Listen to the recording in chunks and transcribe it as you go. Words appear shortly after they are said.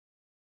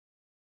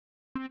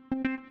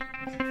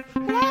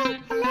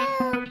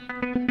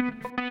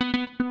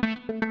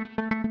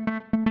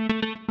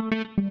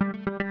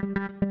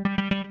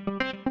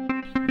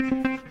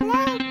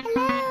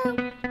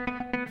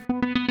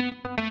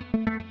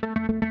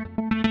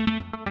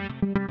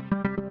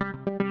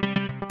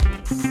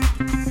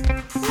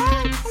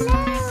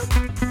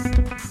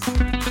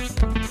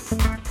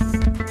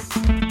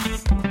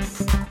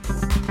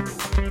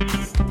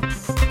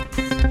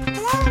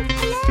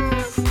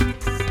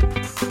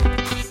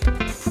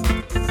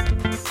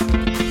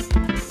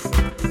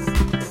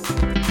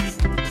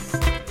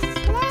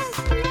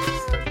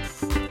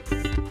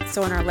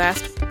So in our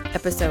last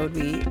episode,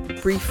 we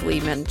briefly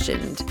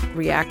mentioned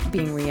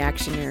being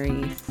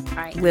reactionary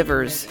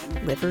livers.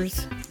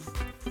 Livers?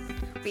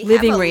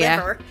 Living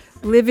reactionary.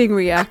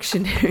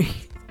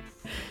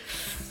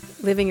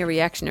 Living a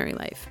reactionary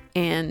life.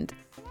 And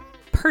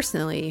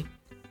personally,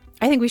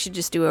 I think we should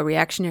just do a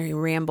reactionary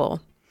ramble.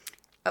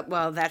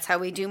 Well, that's how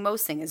we do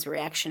most things,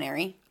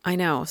 reactionary. I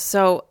know.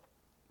 So,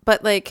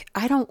 but like,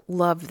 I don't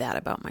love that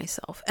about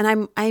myself.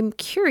 And I'm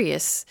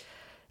curious.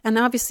 And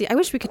obviously, I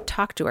wish we could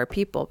talk to our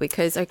people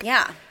because like,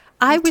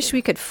 I wish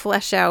we could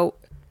flesh out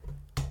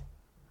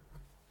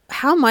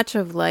how much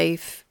of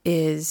life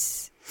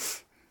is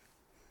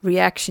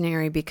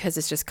reactionary because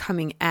it's just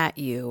coming at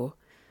you.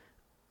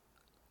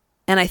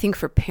 And I think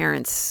for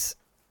parents,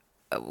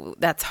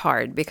 that's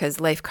hard because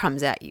life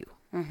comes at you.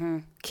 Mm-hmm.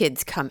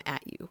 Kids come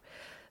at you.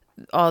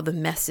 All the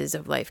messes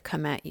of life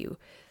come at you.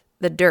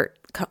 The dirt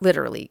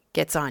literally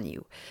gets on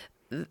you.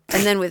 And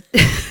then with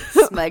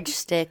smudge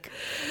stick.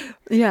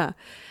 Yeah.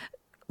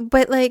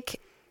 But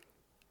like,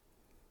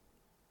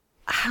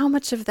 how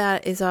much of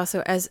that is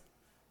also as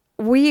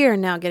we are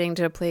now getting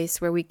to a place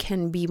where we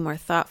can be more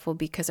thoughtful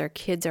because our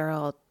kids are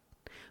all,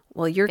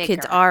 well, your bigger.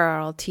 Kids are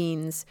all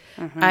teens.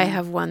 Mm-hmm. I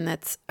have one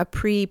that's a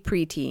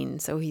preteen,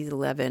 so he's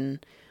 11,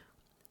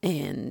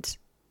 and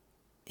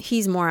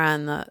he's more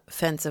on the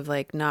fence of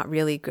like not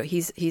really.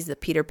 He's the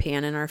Peter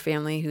Pan in our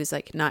family who's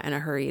like not in a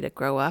hurry to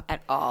grow up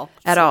at all.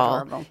 At all.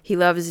 Adorable. He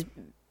loves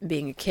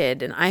being a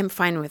kid, and I'm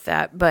fine with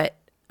that. But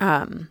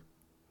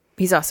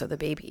he's also the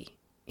baby.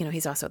 You know,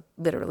 he's also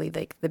literally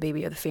like the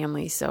baby of the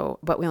family. So,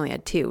 but we only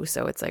had 2,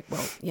 so it's like,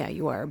 well, yeah,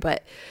 you are.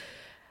 But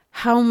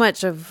how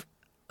much of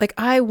like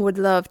I would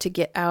love to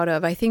get out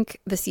of? I think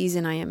the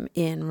season I am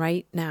in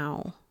right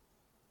now,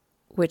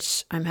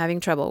 which I'm having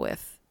trouble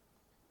with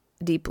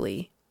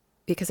deeply.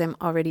 Because I'm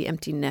already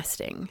empty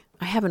nesting.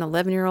 I have an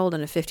 11-year-old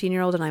and a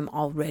 15-year-old, and I'm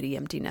already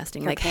empty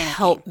nesting. You're like, panicking.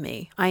 Help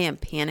me. I am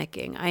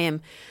panicking. I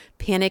am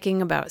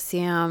panicking about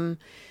Sam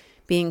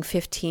being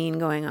 15,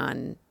 going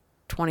on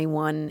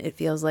 21, it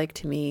feels like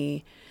to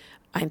me.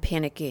 I'm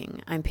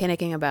panicking. I'm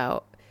panicking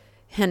about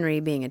Henry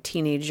being a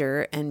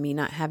teenager and me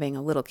not having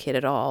a little kid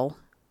at all.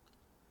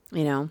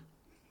 You know?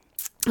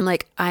 And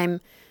like,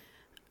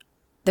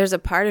 there's a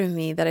part of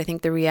me that I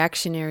think the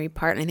reactionary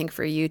part, and I think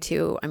for you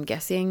too, I'm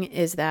guessing,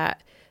 is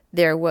that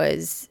there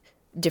was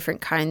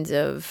different kinds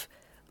of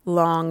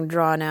long,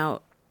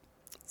 drawn-out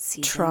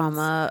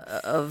trauma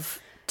of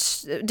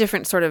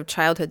different sort of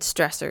childhood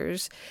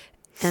stressors,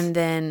 and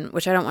then,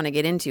 which I don't want to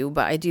get into,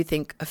 but I do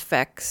think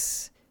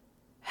affects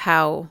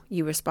how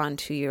you respond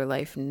to your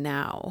life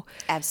now.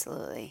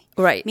 Absolutely.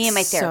 Right. Me and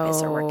my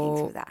therapist are working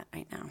through that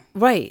right now.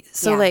 Right.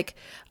 So, like,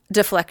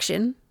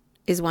 deflection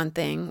is one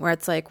thing where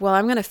it's like, well,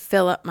 I'm going to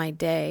fill up my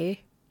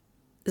day.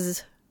 I'm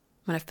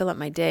going to fill up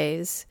my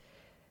days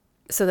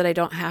so that I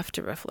don't have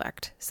to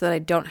reflect, so that I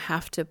don't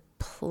have to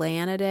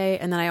plan a day.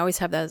 And then I always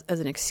have that as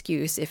an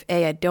excuse. If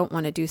A, I don't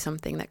want to do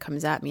something that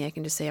comes at me, I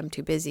can just say I'm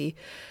too busy.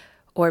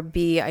 Or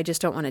B, I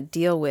just don't want to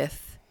deal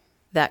with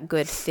that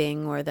good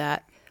thing or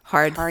that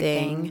hard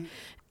thing.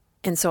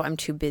 And so I'm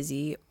too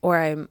busy. Or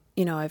I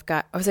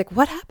was like,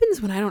 what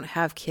happens when I don't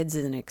have kids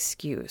as an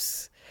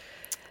excuse?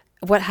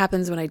 What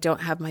happens when I don't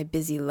have my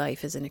busy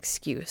life as an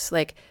excuse?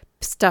 Like,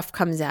 stuff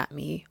comes at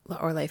me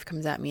or life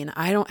comes at me and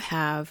I don't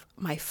have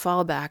my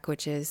fallback,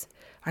 which is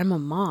I'm a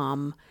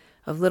mom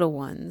of little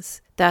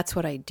ones. That's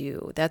what I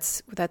do.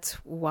 That's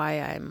why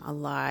I'm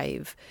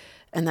alive.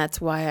 And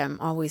that's why I'm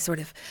always sort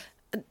of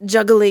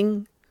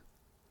juggling,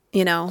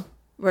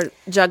 we're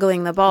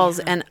juggling the balls,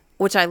 and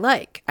which I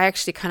like. I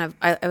actually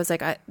I was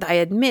like, I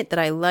admit that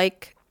I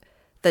like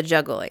the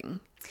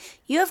juggling.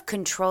 You have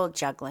controlled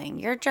juggling.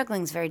 Your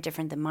juggling is very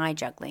different than my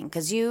juggling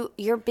because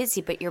you're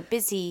busy, but you're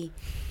busy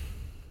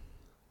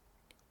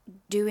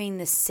doing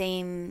the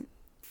same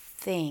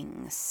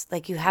things.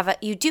 Like you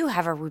do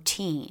have a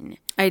routine.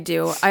 I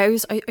do. I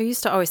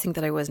used to always think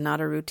that I was not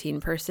a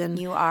routine person.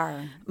 You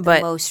are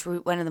but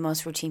one of the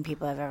most routine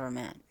people I've ever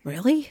met.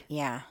 Really?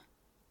 Yeah.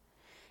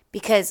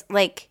 Because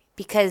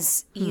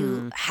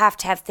you have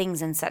to have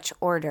things in such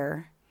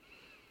order,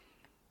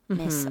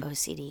 Miss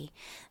OCD,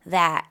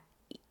 that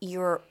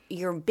your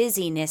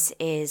busyness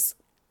is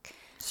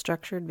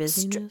structured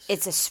busyness.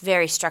 It's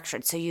very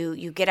structured. So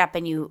you get up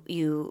and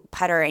you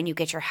putter and you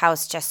get your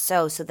house just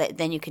so that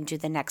then you can do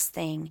the next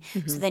thing.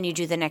 Mm-hmm. So then you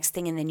do the next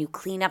thing and then you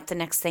clean up the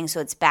next thing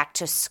so it's back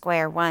to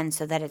square one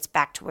so that it's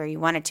back to where you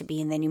want it to be,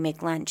 and then you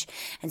make lunch.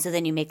 And so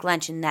then you make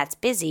lunch and that's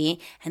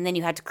busy, and then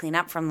you have to clean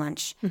up from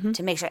lunch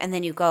to make sure, and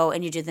then you go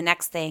and you do the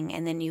next thing,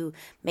 and then you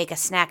make a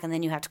snack, and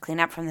then you have to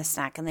clean up from the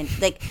snack, and then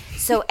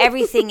so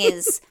everything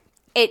is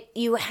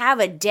you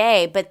have a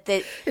day, but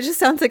it just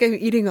sounds like I'm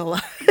eating a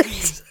lot.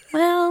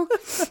 Well,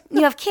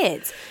 you have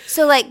kids.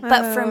 So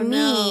but for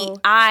me,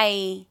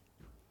 I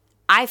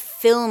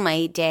fill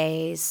my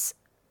days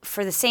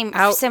for the same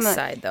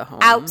outside the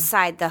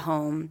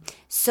home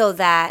so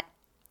that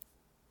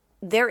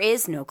there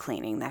is no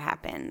cleaning that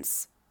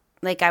happens.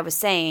 Like I was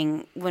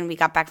saying, when we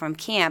got back from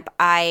camp,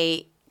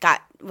 I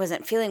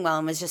wasn't feeling well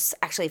and was just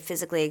actually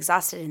physically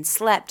exhausted and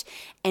slept,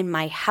 and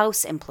my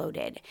house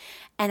imploded.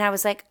 And I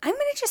was like, I'm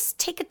going to just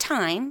take a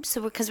time,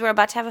 because we're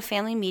about to have a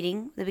family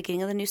meeting the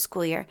beginning of the new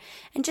school year,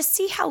 and just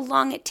see how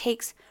long it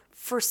takes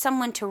for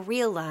someone to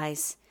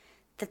realize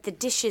that the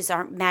dishes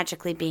aren't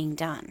magically being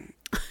done,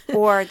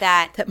 or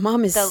that that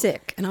mom is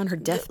sick and on her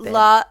deathbed.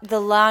 The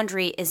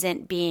laundry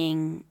isn't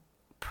being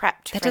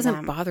prepped. That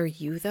doesn't bother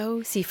you,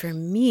 though. See, for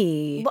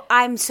me, well,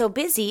 I'm so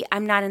busy,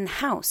 I'm not in the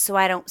house, so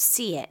I don't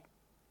see it.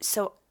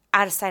 So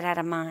out of sight, out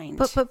of mind.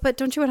 But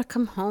don't you want to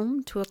come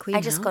home to a clean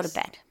house? I just go to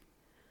bed.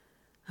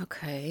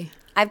 Okay.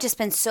 I've just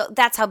been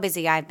that's how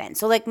busy I've been.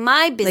 So like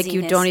my busyness. Like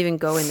you don't even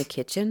go in the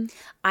kitchen?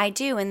 I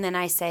do. And then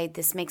I say,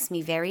 this makes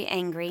me very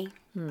angry.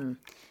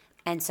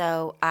 And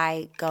so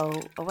I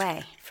go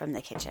away from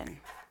the kitchen.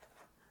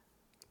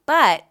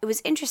 But it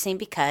was interesting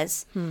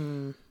because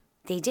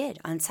they did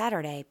on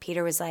Saturday.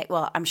 Peter was like,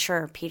 well, I'm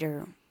sure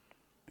Peter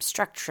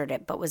structured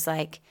it, but was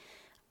like,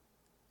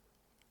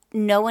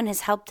 no one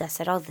has helped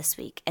us at all this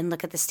week. And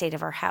look at the state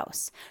of our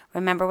house.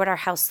 Remember what our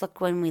house looked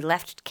when we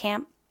left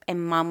camp?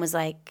 And Mom was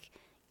like,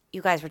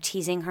 you guys were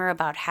teasing her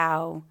about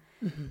how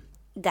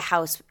the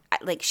house,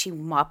 like she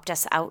mopped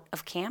us out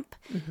of camp,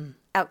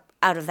 out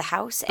of the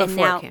house.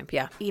 Before camp,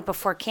 yeah.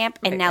 Before camp.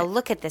 And now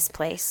look at this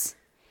place.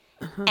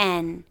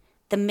 And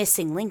the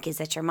missing link is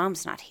that your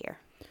mom's not here.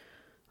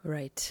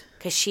 Right.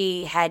 Because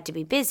she had to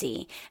be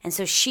busy. And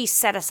so she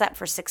set us up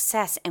for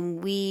success,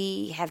 and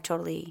we have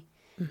totally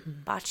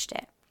botched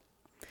it.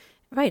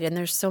 Right, and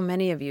there's so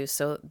many of you,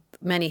 so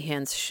many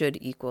hands should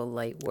equal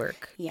light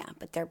work. Yeah,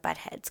 but they're butt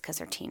heads because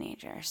they're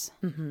teenagers.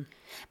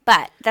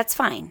 But that's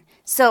fine.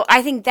 So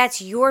I think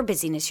that's your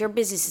busyness. Your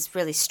business is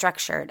really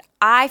structured.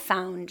 I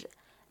found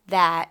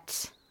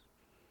that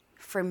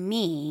for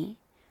me,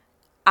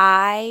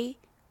 I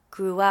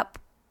grew up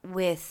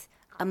with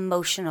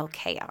emotional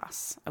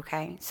chaos,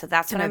 okay? So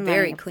that's what I'm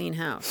very learning. clean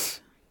house.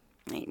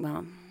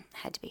 Well,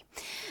 had to be.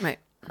 Right.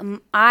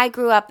 I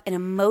grew up in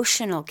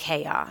emotional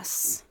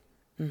chaos.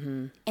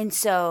 And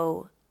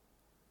so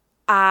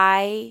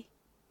I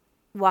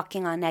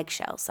walking on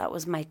eggshells. That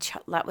was my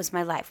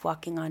life,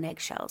 walking on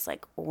eggshells.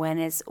 Like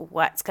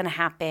what's going to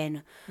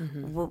happen?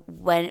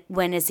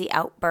 When is the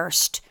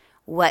outburst?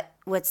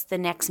 What's the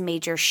next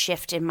major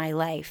shift in my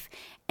life?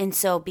 And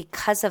so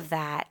because of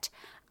that,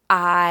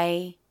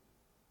 I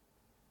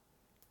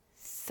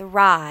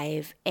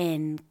thrive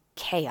in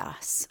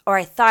chaos, or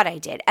I thought I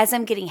did. As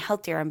I'm getting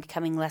healthier, I'm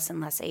becoming less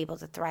and less able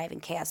to thrive in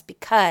chaos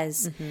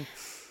because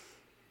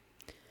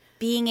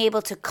being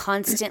able to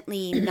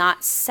constantly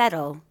not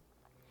settle,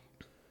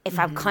 if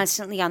I'm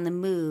constantly on the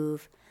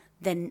move,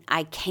 then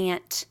I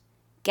can't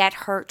get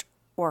hurt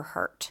or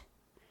hurt.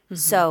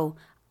 So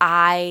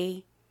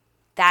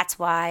that's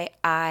why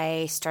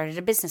I started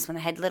a business when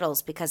I had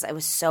littles, because I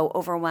was so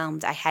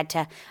overwhelmed.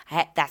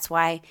 That's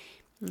why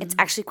it's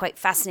actually quite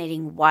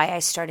fascinating why I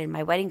started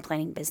my wedding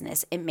planning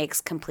business. It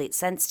makes complete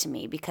sense to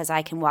me because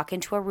I can walk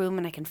into a room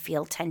and I can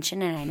feel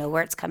tension and I know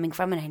where it's coming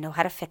from and I know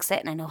how to fix it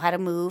and I know how to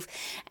move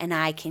and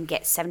I can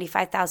get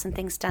 75,000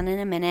 things done in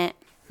a minute.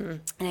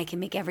 And I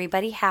can make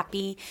everybody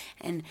happy.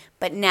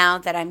 But now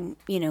that I'm,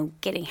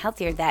 getting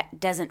healthier, that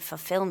doesn't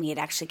fulfill me. It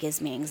actually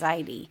gives me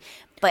anxiety.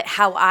 But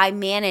how I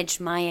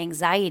managed my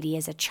anxiety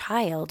as a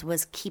child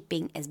was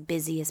keeping as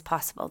busy as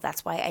possible.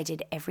 That's why I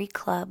did every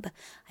club.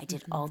 I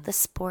did all the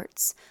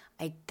sports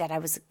that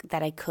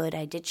I could.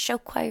 I did show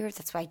choir.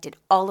 That's why I did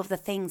all of the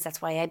things.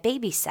 That's why I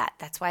babysat.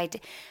 That's why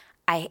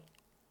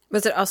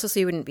Was it also so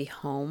you wouldn't be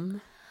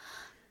home?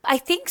 I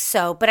think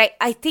so. But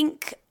I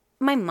think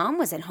my mom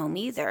wasn't home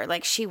either.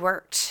 Like she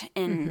worked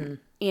and,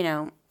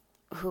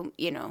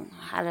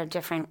 had a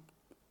different,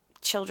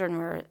 children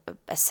were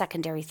a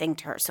secondary thing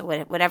to her. So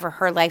whatever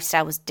her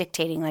lifestyle was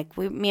dictating, like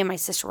me and my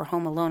sister were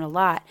home alone a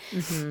lot.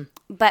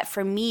 But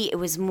for me, it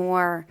was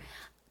more,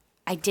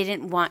 I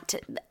didn't want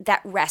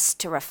that rest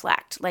to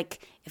reflect.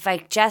 Like if I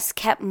just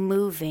kept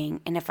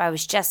moving and if I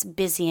was just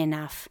busy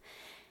enough.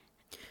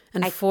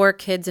 And 4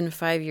 kids in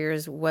 5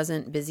 years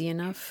wasn't busy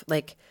enough?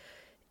 Like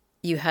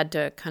you had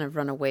to kind of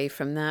run away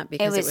from that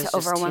because it was just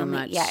overwhelming. Too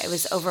much. Yeah, it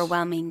was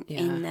overwhelming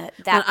in that.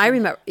 Well, I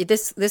remember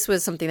this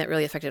was something that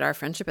really affected our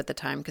friendship at the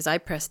time because I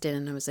pressed in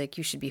and I was like,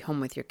 you should be home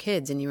with your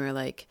kids. And you were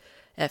like,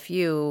 F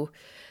you,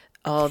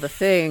 all the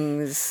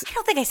things. I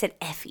don't think I said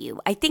F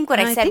you. I think what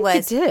I said was.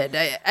 I think you did.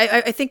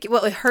 I think,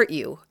 it hurt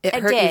you. It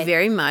hurt you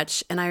very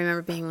much. And I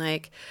remember being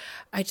like,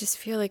 I just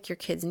feel like your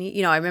kids need,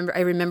 I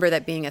remember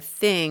that being a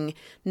thing,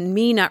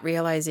 me not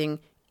realizing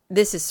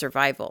this is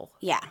survival.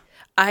 Yeah.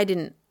 I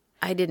didn't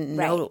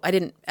know. I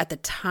didn't at the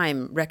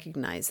time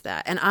recognize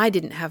that. And I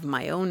didn't have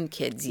my own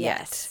kids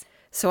yet.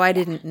 So I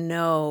didn't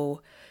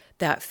know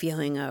that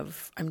feeling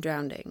of I'm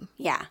drowning.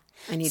 Yeah.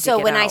 I need to So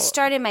get when out. I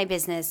started my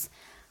business,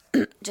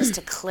 just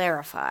to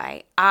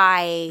clarify,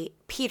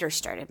 Peter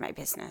started my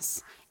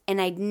business. And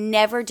I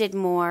never did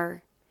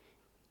more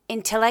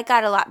until I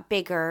got a lot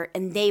bigger,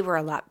 and they were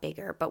a lot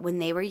bigger. But when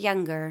they were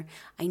younger,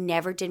 I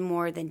never did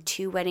more than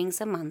 2 weddings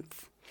a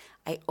month.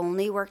 I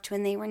only worked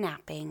when they were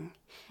napping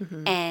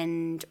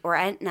or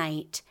at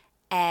night.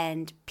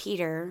 And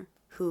Peter,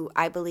 who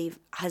I believe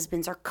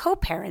husbands are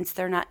co-parents.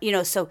 They're not,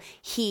 so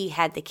he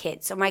had the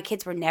kids. So my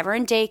kids were never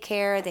in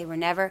daycare. They were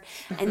never.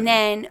 And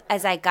then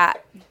as I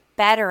got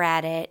better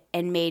at it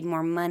and made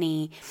more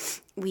money,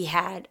 we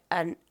had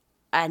a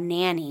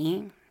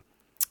nanny.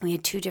 We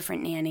had 2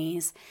 different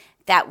nannies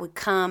that would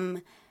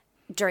come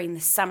during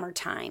the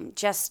summertime,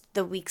 just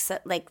the weeks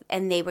that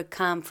and they would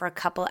come for a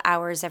couple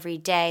hours every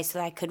day so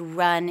that I could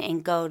run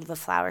and go to the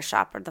flower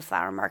shop or the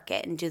flower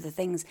market and do the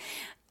things.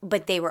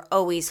 But they were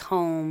always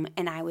home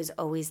and I was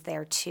always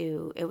there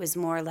too. It was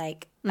more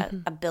like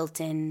a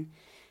built-in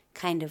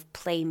kind of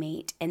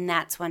playmate. And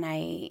that's when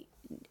I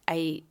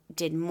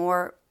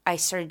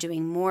started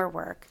doing more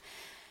work.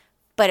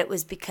 But it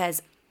was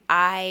because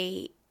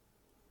now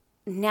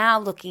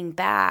looking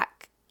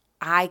back,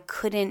 I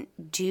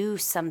couldn't do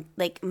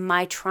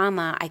my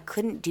trauma, I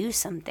couldn't do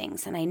some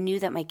things. And I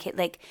knew that my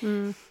kid,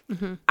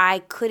 I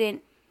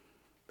couldn't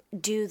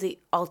do the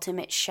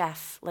ultimate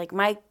chef. Like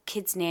my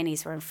kids'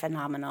 nannies were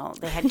phenomenal.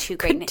 They had 2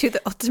 great do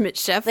the ultimate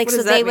chef. Like, what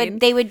does so that mean?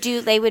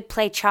 they would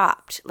play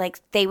Chopped. Like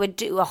they would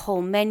do a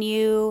whole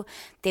menu.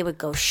 They would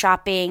go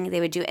shopping.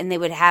 And they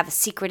would have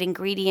secret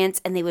ingredients,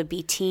 and they would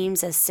be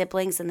teams as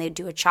siblings, and they'd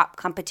do a chop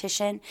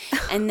competition.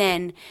 And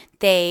then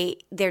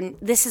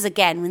this is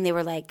again when they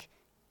were like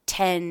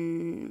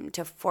 10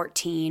 to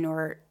 14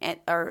 or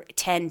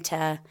 10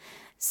 to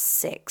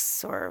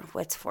 6 or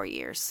what's 4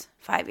 years,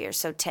 5 years.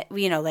 So, 10,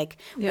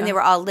 when they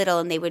were all little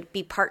and they would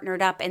be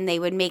partnered up and they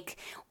would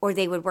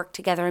they would work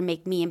together and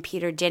make me and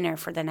Peter dinner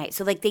for the night.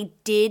 So they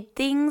did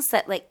things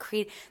that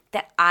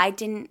that I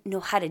didn't know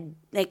how to,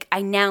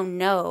 I now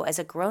know as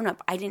a grown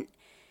up, I didn't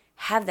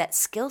have that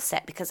skill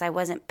set because I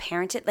wasn't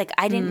parented.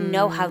 I didn't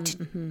know how to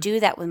do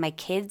that with my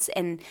kids.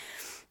 And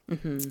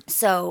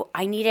so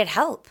I needed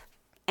help.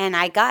 And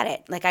I got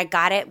it. I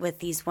got it with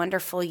these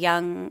wonderful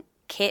young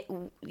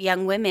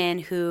women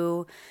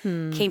who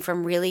came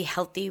from really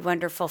healthy,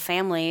 wonderful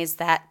families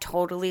that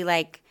totally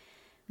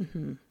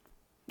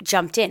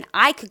jumped in.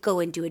 I could go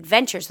and do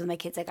adventures with my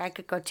kids. I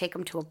could go take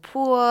them to a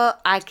pool.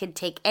 I could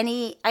take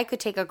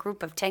a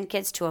group of 10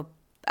 kids to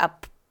a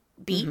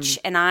beach,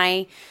 and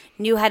I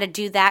knew how to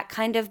do that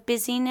kind of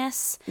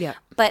busyness. Yeah.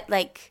 But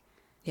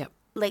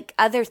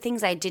other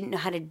things I didn't know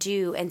how to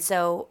do. And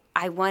so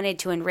I wanted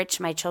to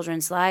enrich my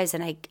children's lives,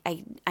 and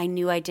I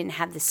knew I didn't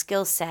have the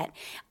skill set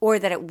or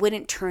that it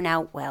wouldn't turn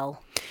out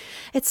well.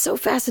 It's so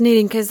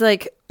fascinating because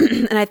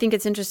and I think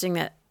it's interesting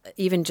that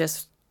even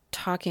just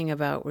talking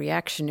about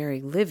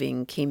reactionary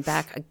living came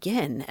back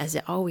again, as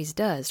it always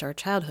does, to our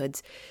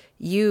childhoods.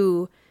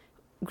 You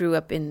grew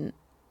up in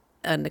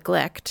a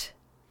neglect.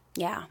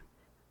 Yeah.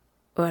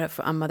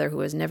 A mother who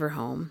was never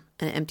home,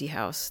 an empty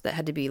house that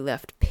had to be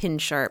left pin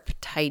sharp,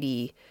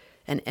 tidy,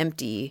 and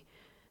empty,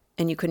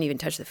 and you couldn't even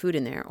touch the food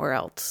in there or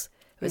else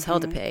it was hell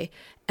to pay.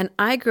 And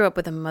I grew up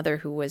with a mother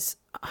who was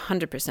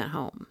 100%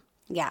 home.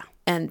 Yeah.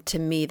 And to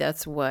me,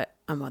 that's what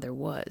a mother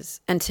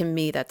was. And to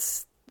me,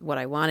 that's what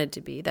I wanted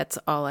to be. That's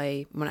all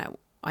I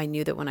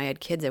knew that when I had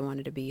kids, I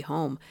wanted to be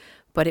home.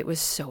 But it was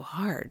so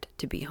hard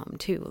to be home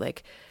too.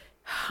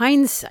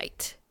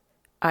 Hindsight,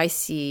 I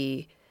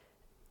see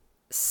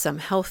some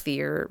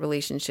healthier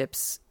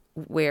relationships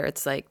where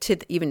it's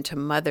even to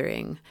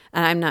mothering,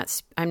 and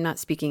I'm not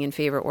speaking in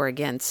favor or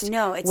against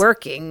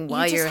working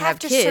while you have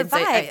kids.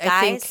 Survive,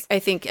 guys. I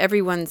think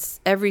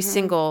every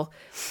single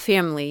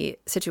family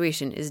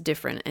situation is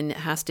different, and it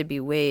has to be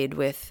weighed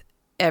with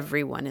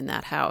everyone in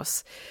that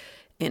house,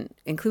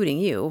 including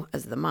you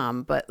as the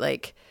mom. But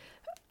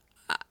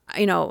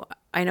I know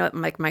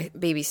my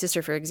baby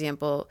sister, for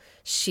example,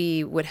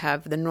 she would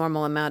have the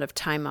normal amount of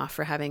time off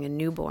for having a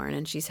newborn,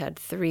 and she's had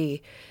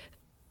 3,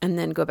 and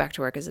then go back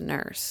to work as a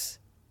nurse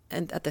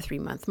and at the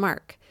 3-month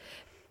mark.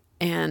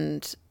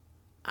 And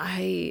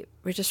I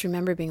just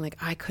remember being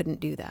I couldn't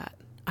do that.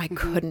 I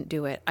couldn't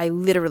do it. I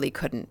literally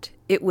couldn't.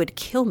 It would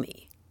kill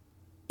me.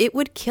 It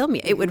would kill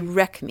me. It would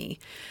wreck me.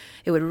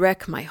 It would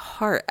wreck my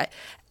heart.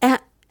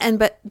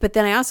 But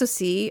then I also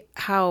see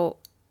how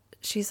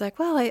she's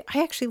well, I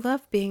actually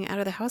love being out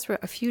of the house for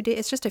a few days.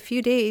 It's just a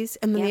few days.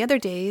 And then the other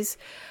days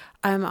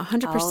I'm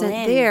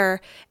 100%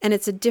 there, and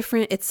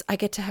I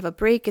get to have a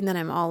break and then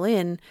I'm all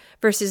in,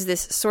 versus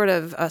this sort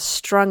of a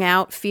strung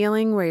out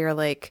feeling where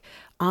you're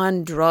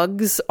on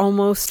drugs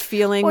almost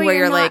feeling, or where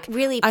you're not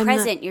really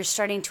present. You're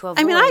starting to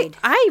avoid.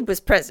 I was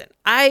present.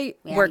 I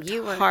worked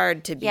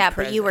hard to be present.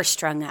 But you were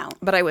strung out.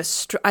 But I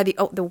was,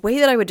 the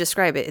way that I would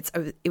describe it,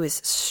 it was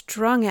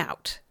strung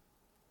out,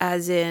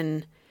 as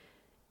in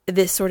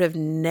this sort of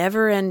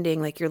never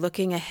ending, you're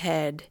looking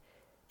ahead,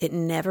 it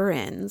never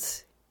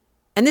ends.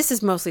 And this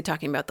is mostly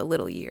talking about the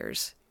little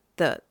years,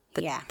 the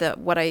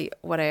what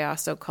I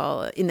also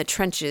call in the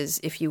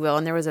trenches, if you will.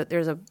 And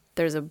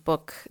there's a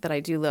book that I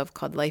do love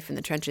called Life in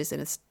the Trenches,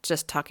 and it's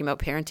just talking about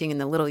parenting in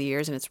the little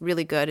years, and it's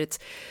really good. It's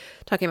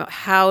talking about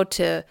how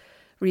to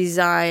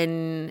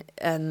resign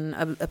and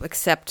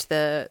accept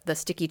the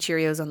sticky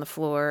Cheerios on the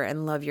floor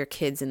and love your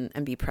kids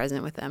and be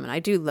present with them. And I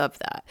do love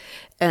that.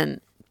 And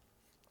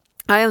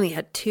I only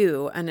had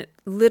 2, and it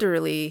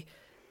literally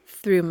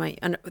threw me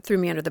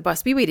under the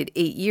bus. We waited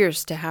 8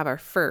 years to have our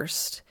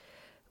first,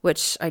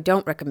 which I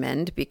don't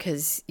recommend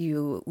because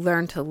you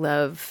learn to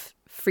love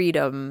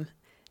freedom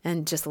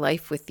and just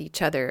life with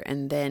each other,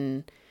 and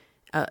then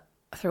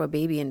throw a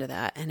baby into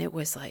that. And it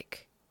was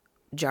like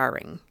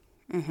jarring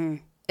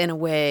in a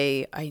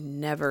way I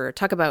never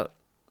talk about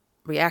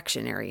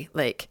reactionary.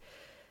 Like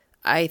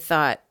I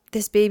thought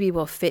this baby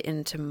will fit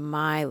into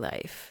my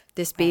life.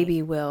 This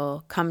baby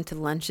will come to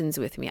luncheons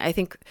with me. I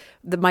think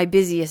my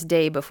busiest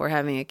day before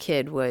having a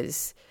kid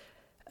was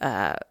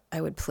I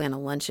would plan a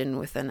luncheon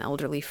with an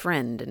elderly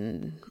friend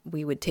and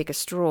we would take a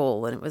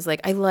stroll. And it was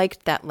like, I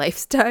liked that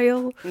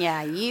lifestyle.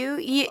 Yeah,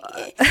 you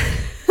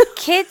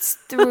kids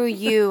threw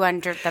you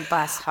under the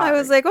bus hard. I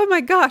was like, oh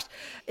my gosh,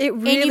 it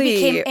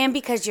really. And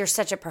because you're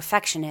such a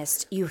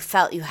perfectionist, you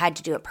felt you had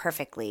to do it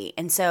perfectly.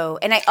 And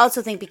I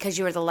also think because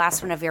you were the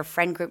last one of your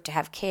friend group to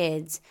have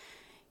kids,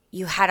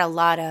 you had a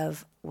lot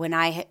of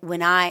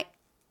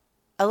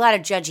a lot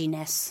of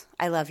judginess.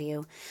 I love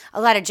you.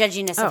 A lot of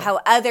judginess of how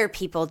other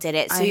people did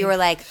it. So you were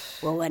like,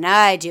 well, when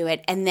I do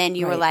it, and then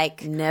you were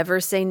like, never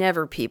say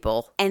never,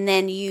 people. And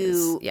then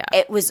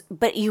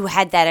but you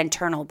had that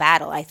internal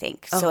battle, I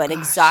think. So it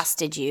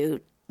exhausted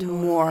you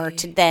more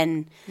to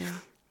then.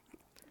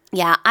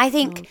 Yeah, I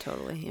think.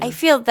 Totally. I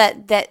feel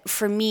that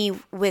for me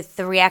with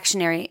the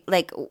reactionary,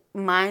 like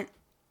my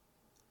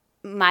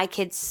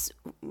kids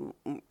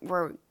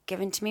were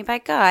given to me by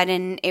God,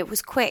 and it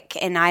was quick,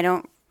 and I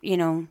don't.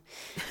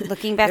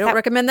 Looking back, I don't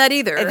recommend that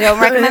either. I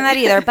don't recommend that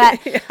either. But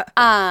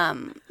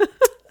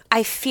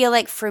I feel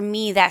like for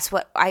me, that's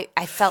what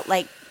I felt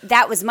like.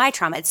 That was my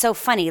trauma. It's so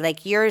funny.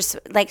 Like yours,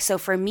 like, so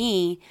for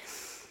me,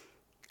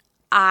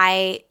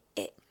 I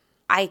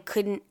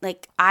couldn't,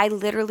 like, I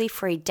literally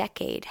for a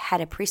decade had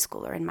a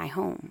preschooler in my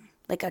home,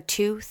 like a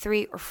 2,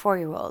 3, or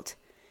 4-year-old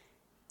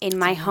in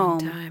my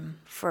home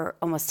for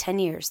almost 10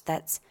 years.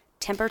 That's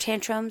temper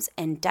tantrums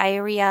and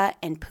diarrhea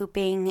and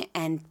pooping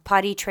and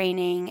potty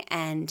training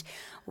and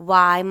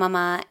why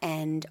mama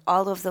and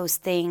all of those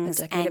things,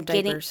 and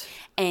diapers.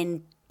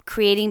 And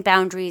creating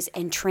boundaries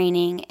and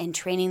training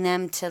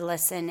them to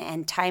listen,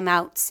 and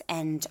timeouts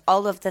and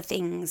all of the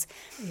things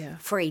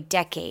for a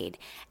decade.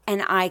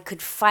 And I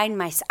could find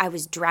I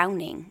was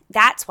drowning.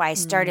 That's why I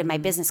started my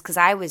business,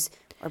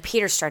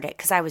 Peter started,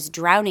 because I was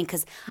drowning,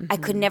 because I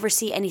could never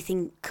see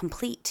anything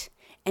complete.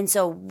 And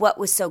so what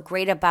was so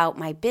great about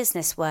my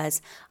business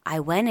was I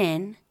went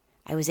in,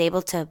 I was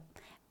able to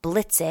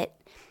blitz it.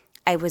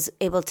 I was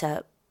able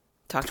to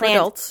talk to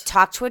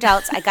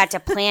adults. I got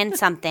to plan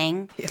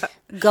something,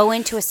 go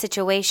into a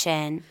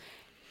situation,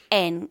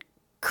 and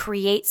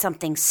create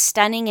something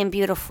stunning and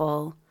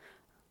beautiful,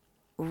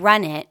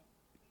 run it,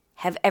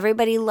 have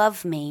everybody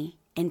love me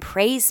and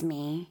praise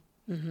me,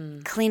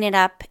 clean it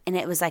up, and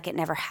it was like it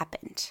never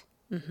happened.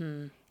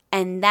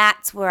 And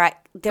that's where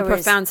there was a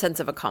profound sense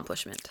of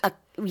accomplishment.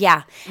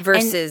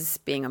 Versus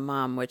being a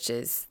mom, which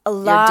is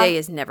your day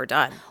is never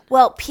done.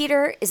 Well,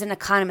 Peter is an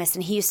economist,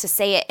 and he used to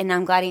say it, and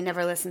I'm glad he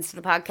never listens to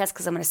the podcast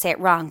because I'm going to say it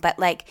wrong. But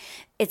like,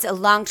 it's a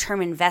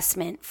long-term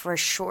investment for a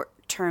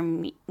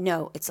short-term.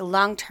 No, it's a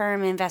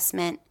long-term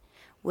investment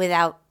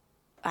without.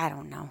 I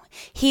don't know.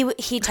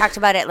 He talked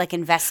about it like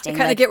investing. I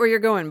kind of get where you're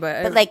going,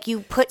 but like you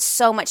put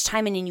so much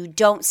time in, and you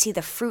don't see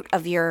the fruit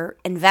of your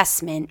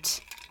investment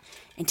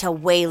until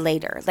way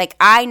later. Like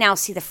I now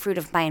see the fruit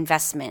of my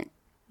investment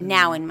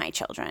now in my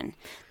children,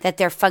 that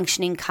they're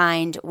functioning,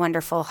 kind,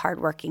 wonderful,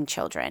 hardworking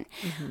children.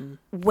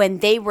 When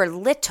they were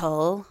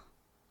little,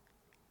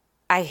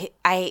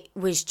 I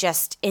was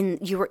just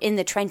you were in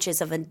the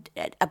trenches of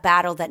a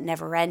battle that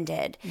never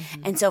ended.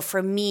 And so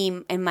for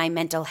me and my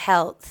mental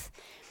health,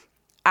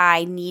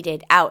 I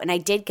needed out, and I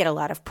did get a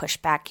lot of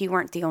pushback. You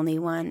weren't the only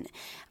one.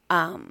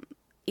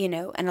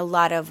 And a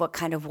lot of what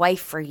kind of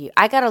wife are you?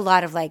 I got a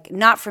lot of like,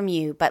 not from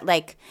you, but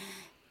like,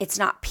 it's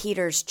not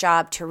Peter's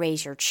job to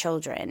raise your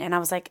children. And I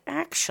was like,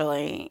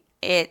 actually,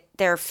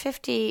 they're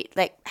 50,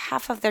 like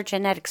half of their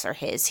genetics are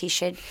his. He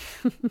should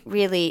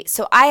really.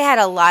 So I had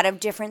a lot of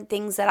different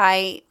things that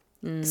I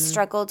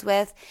struggled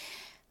with,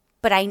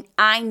 but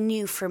I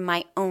knew for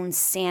my own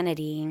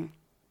sanity,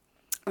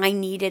 I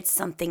needed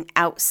something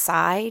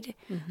outside,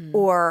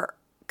 or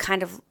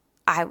kind of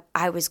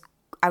I was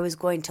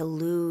going to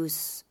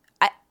lose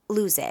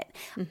it.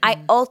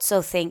 I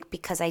also think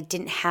because I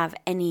didn't have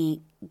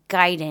any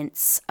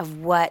guidance of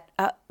what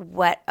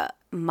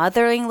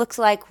mothering looks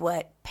like,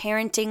 what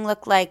parenting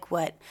looked like,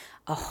 what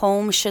a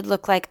home should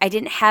look like. I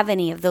didn't have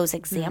any of those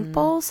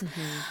examples.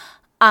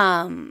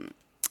 I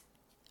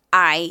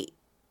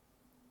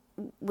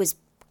was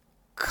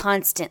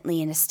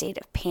constantly in a state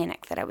of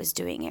panic that I was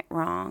doing it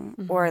wrong,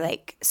 or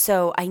like,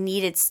 so I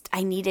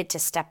needed to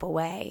step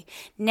away.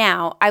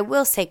 Now, I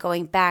will say,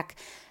 going back,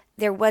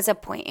 there was a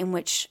point in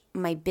which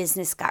my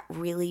business got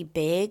really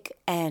big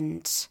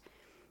and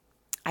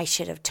I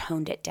should have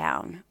toned it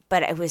down.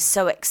 But it was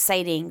so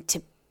exciting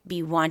to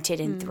be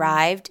wanted and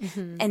thrived.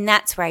 And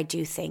that's where I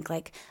do think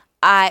like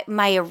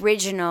my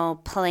original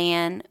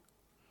plan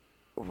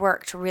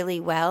worked really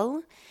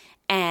well.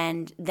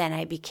 And then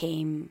I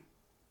became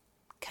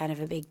kind of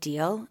a big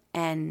deal.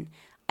 And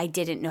I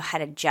didn't know how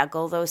to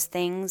juggle those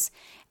things.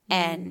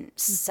 And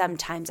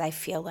sometimes I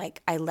feel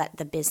like I let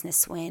the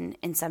business win,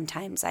 and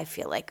sometimes I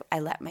feel like I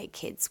let my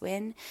kids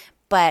win.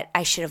 But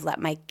I should have let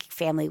my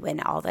family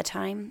win all the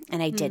time,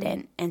 and I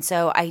didn't. And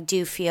so I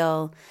do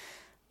feel,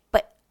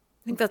 but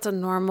I think that's a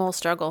normal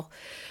struggle.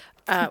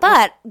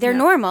 but they're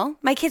normal.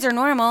 My kids are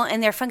normal,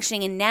 and they're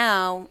functioning. And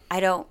now I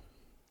don't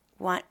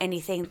want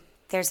anything.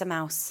 There's a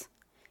mouse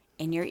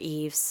in your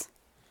eaves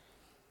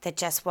that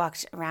just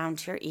walked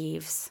around your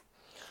eaves.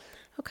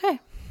 Okay.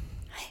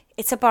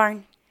 It's a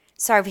barn.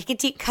 Sorry, we could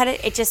deep cut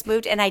it. It just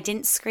moved, and I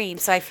didn't scream,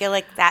 so I feel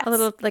like that's a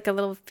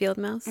little field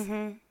mouse.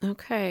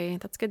 Okay,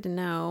 that's good to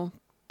know.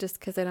 Just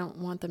because I don't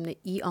want them to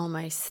eat all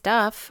my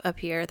stuff up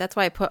here. That's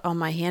why I put all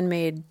my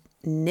handmade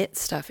knit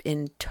stuff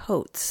in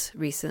totes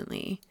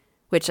recently,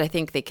 which I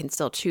think they can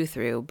still chew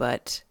through,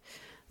 but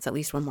it's at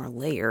least one more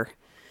layer.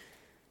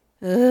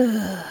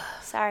 Ugh.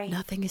 Sorry.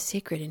 Nothing is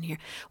sacred in here.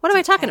 What am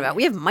I talking about?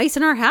 We have mice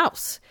in our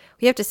house.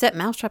 We have to set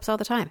mouse traps all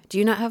the time. Do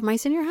you not have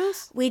mice in your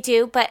house? We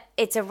do, but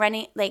it's a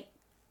running, like,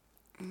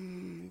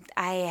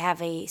 I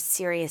have a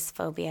serious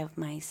phobia of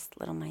mice,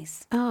 little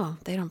mice. Oh,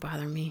 they don't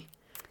bother me.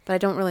 But I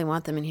don't really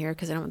want them in here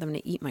because I don't want them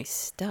to eat my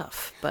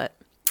stuff. But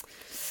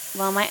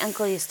well, my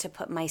uncle used to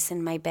put mice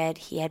in my bed.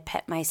 He had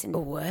pet mice.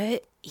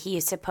 What? He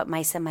used to put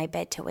mice in my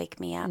bed to wake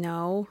me up.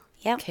 No.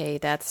 Yep. Okay,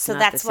 that's so not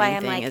that's the why same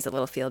I'm thing like, as a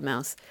little field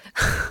mouse.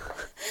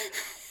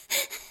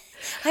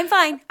 I'm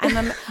fine.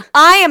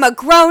 I am a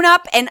grown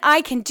up and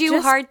I can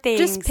do hard things.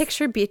 Just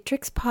picture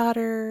Beatrix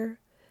Potter,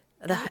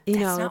 the high heels.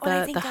 No, that's not what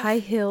I think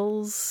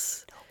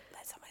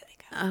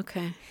of.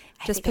 Okay.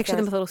 Just picture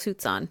them with little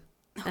suits on.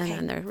 Okay. And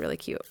then they're really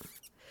cute.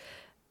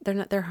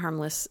 They're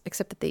harmless,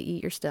 except that they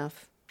eat your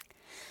stuff.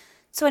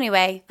 So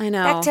anyway, I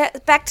know.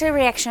 Back to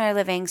reactionary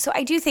living. So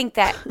I do think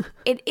that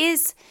it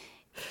is,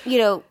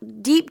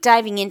 deep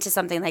diving into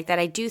something like that.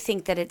 I do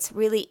think that it's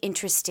really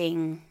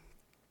interesting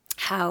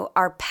how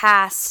our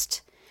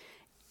past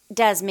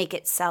does make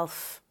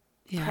itself.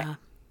 Yeah.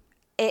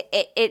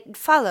 It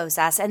follows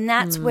us, and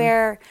that's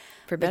where,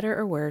 for better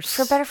or worse.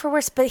 For better, for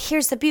worse. But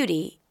here's the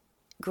beauty: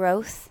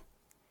 growth.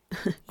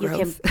 You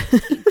can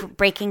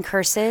breaking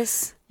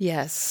curses.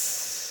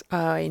 Yes,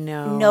 I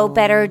know. Know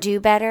better, do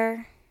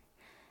better.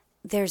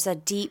 There's a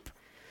deep.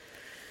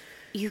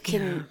 You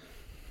can,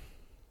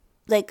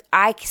 like,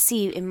 I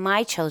see in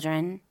my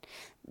children,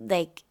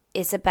 like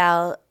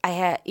Isabel.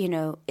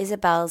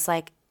 Isabel's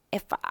like,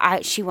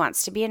 she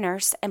wants to be a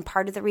nurse, and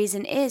part of the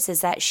reason is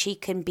that she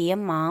can be a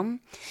mom,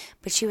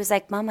 but she was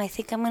like, Mom, I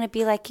think I'm going to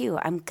be like you.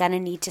 I'm going to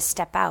need to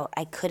step out.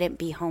 I couldn't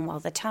be home all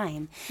the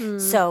time.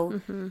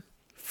 So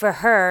for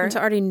her. And to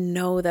already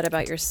know that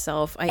about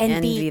yourself, I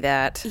envy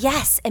that.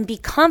 Yes, and be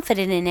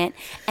confident in it,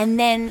 and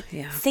then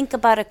think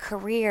about a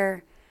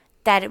career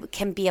that it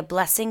can be a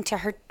blessing to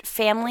her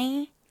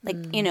family. Like,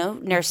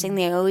 nursing,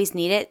 they always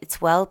need it. It's a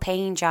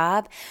well-paying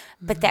job,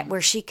 but that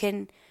where she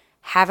can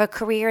have a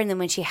career, and then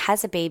when she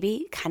has a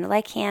baby, kind of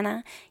like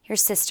Hannah, your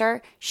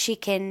sister, she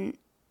can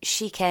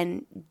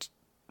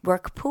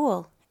work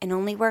pool and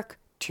only work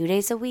 2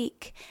 days a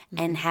week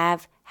and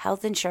have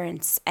health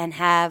insurance and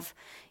have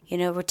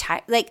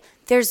retire. Like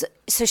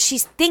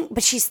she's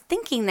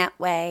thinking that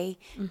way,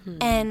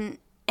 and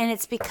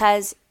it's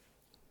because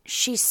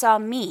she saw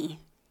me,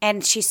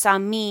 and she saw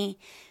me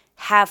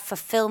have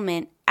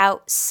fulfillment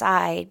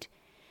outside,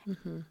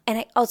 and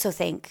I also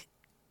think.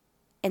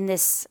 And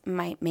this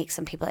might make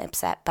some people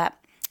upset, but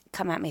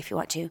come at me if you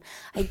want to.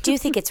 I do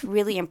think it's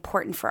really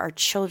important for our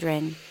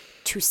children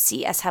to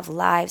see us have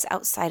lives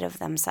outside of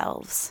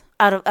themselves,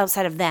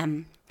 outside of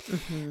them.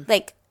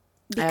 Like,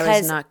 because I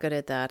was not good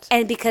at that.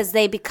 And because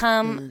they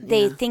become,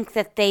 they think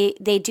that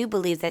they do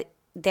believe that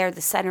they're the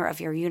center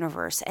of your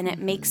universe, and it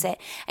makes it.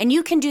 And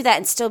you can do that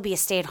and still be a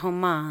stay-at-home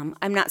mom.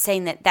 I'm not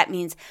saying that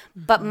means,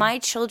 but my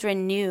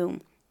children knew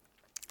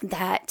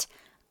that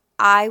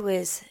I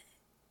was.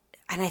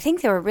 And I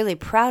think they were really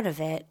proud of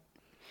it.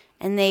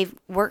 And they've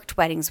worked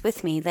weddings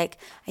with me. Like,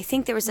 I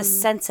think there was a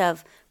sense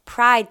of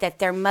pride that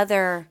their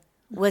mother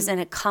was an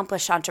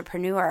accomplished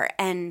entrepreneur,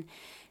 and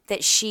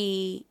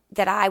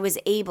that I was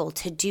able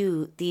to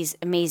do these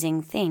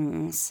amazing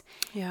things.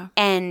 Yeah.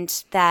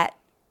 And that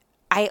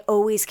I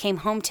always came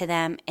home to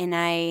them, and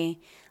I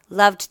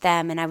loved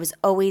them, and I was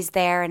always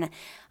there, and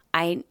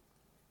I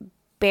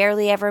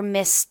barely ever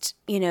missed,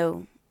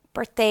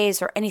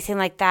 birthdays or anything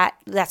like that.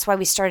 That's why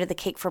we started the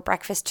cake for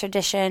breakfast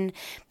tradition,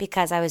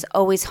 because I was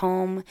always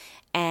home,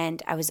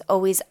 and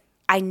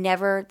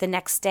the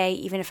next day,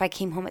 even if I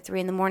came home at 3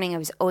 a.m, I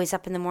was always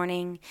up in the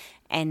morning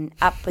and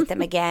up with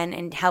them again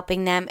and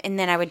helping them. And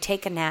then I would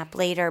take a nap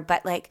later.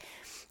 But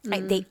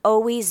they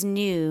always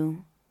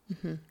knew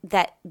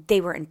that they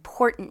were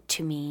important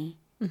to me,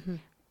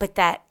 but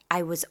that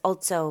I was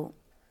also,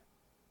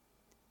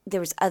 there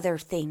was other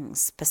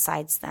things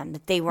besides them,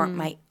 that they weren't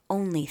my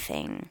only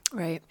thing.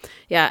 Right.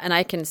 Yeah. And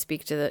I can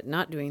speak to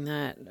not doing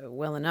that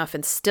well enough,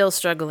 and still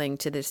struggling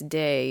to this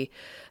day.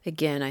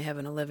 Again, I have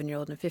an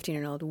 11-year-old and a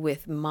 15-year-old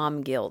with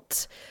mom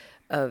guilt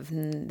of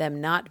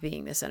them not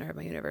being the center of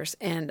my universe,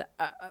 and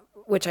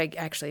which I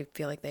actually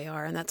feel like they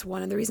are. And that's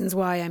one of the reasons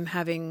why I'm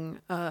having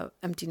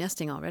empty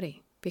nesting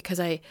already. because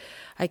I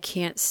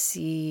can't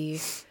see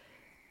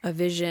a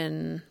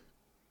vision,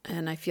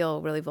 and I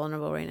feel really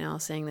vulnerable right now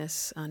saying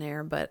this on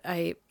air, but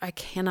I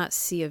cannot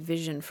see a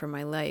vision for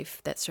my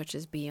life that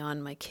stretches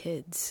beyond my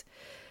kids.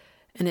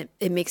 And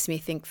it makes me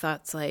think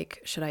thoughts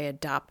like, should I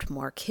adopt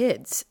more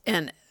kids?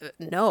 And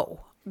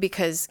no,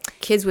 because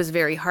kids was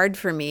very hard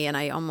for me, and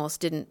I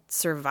almost didn't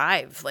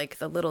survive like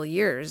the little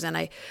years. And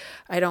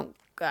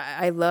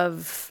I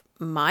love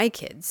my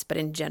kids, but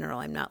in general,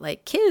 I'm not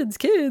like kids,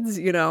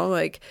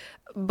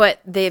 but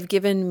they've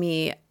given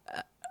me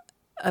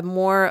a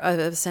more of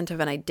a sense of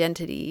an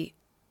identity,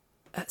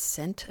 a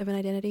sense of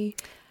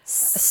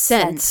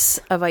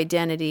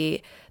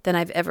identity than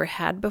I've ever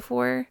had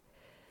before.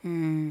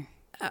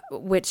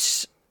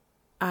 Which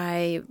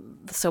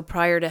so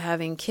prior to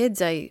having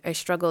kids, I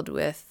struggled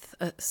with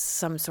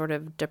some sort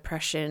of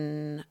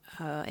depression,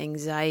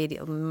 anxiety,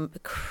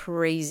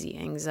 crazy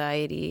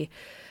anxiety,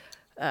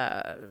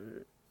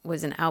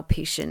 was an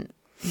outpatient,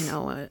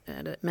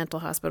 at a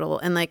mental hospital,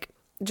 and like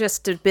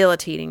just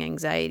debilitating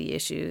anxiety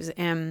issues.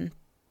 And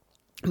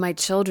my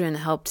children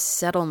helped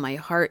settle my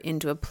heart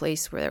into a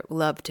place where I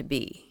love to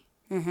be.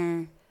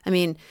 Mm-hmm. I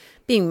mean,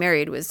 being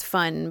married was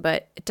fun,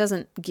 but it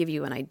doesn't give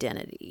you an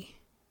identity.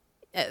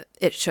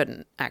 It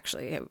shouldn't,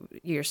 actually.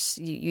 You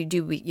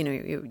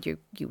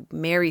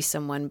marry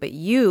someone, but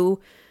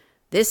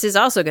this is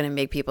also going to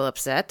make people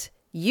upset.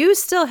 You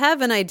still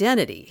have an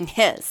identity.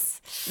 Yes.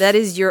 That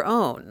is your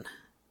own.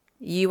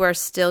 You are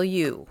still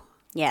you.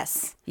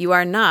 Yes. You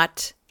are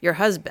not your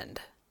husband.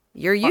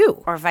 You're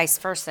you. Or vice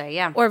versa,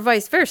 yeah. Or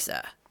vice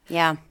versa.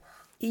 Yeah.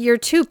 You're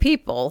two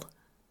people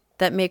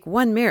that make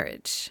one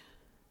marriage.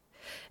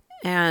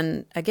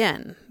 And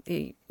again,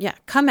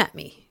 come at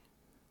me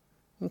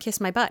and kiss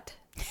my butt.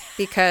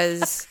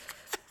 Because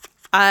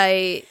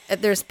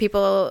there's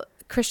people,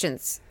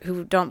 Christians,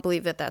 who don't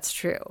believe that that's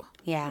true.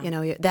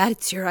 Yeah.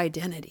 That's your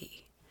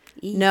identity.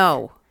 Eek.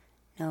 No,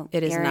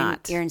 it is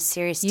not. You're in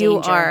serious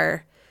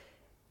danger.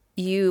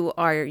 You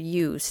are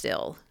you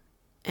still.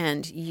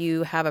 And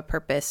you have a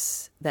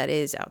purpose that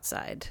is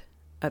outside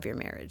of your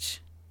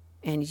marriage.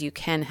 And you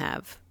can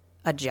have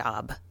a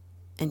job.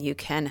 And you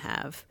can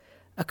have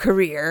a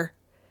career.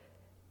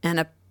 And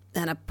a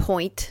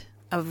point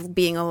of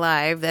being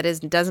alive that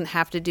doesn't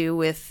have to do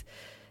with,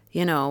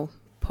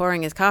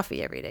 pouring his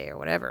coffee every day or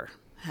whatever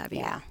have you.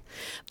 Yeah.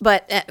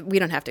 But we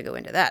don't have to go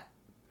into that.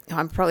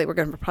 We're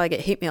going to probably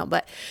get hate mail,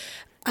 but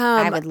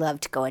I would love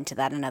to go into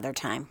that another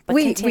time. But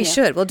we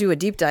should. We'll do a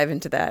deep dive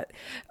into that.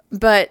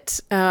 But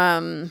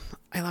I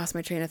lost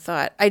my train of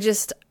thought.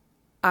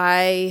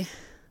 I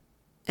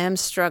am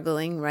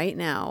struggling right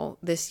now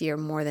this year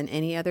more than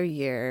any other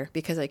year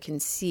because I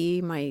can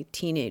see my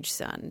teenage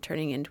son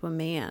turning into a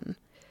man.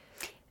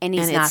 And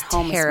he's not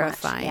home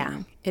terrifying. As much.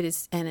 Yeah. It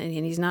is, and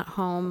he's not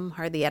home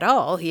hardly at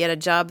all. He had a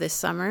job this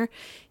summer.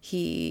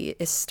 He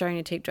is starting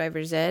to take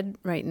driver's ed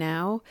right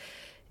now.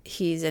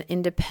 He's an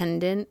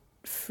independent,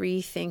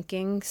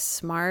 free-thinking,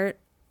 smart,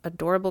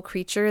 adorable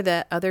creature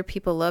that other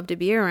people love to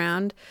be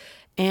around,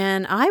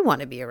 and I want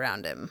to be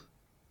around him.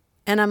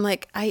 And I'm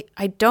like, I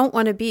don't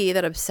want to be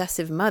that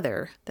obsessive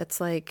mother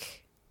that's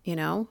like,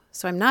 so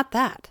I'm not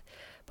that.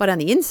 But on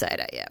the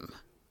inside, I am.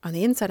 On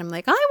the inside, I'm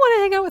like, I want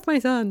to hang out with my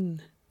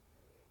son.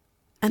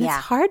 And it's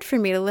hard for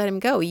me to let him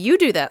go. You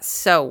do that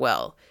so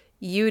well.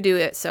 You do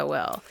it so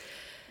well.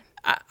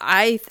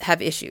 I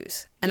have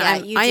issues. And I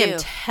am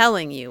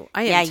telling you.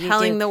 I am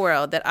telling the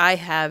world that I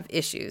have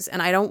issues.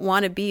 And I don't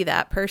want to be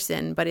that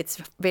person, but it's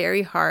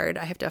very hard.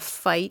 I have to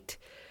fight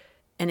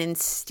an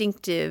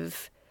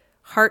instinctive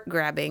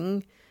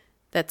heart-grabbing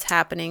that's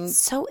happening.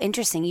 So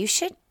interesting.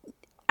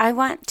 I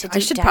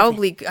should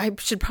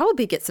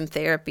probably get some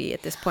therapy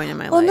at this point in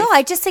my life. Well, no,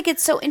 I just think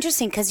it's so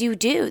interesting because you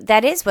do.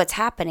 That is what's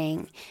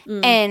happening,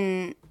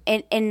 and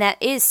that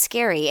is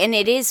scary, and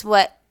it is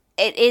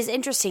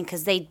interesting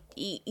because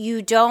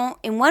you don't.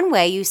 In one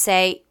way, you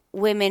say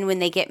women when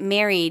they get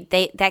married,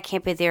 that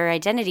can't be their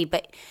identity,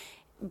 but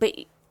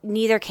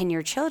neither can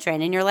your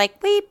children, and you're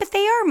like, wait, but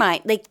they are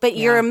mine. But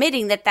you're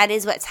admitting that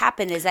is what's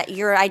happened. Is that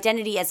your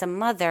identity as a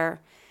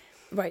mother,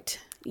 right?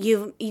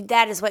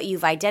 That is what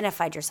you've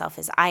identified yourself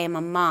as. I am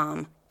a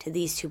mom to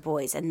these two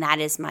boys, and that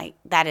is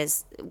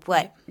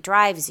what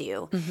drives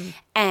you. Mm-hmm.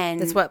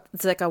 And it's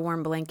like a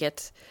warm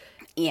blanket.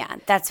 Yeah,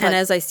 and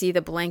as I see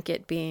the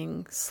blanket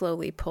being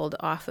slowly pulled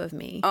off of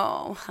me.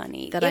 Oh,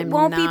 honey, it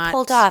won't be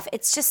pulled off.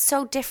 It's just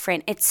so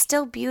different. It's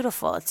still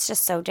beautiful. It's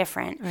just so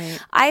different.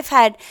 Right. I've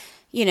had,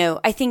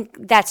 I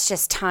think that's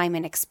just time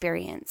and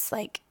experience.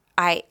 Like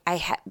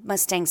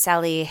Mustang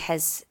Sally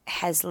has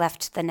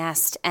left the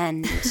nest,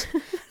 and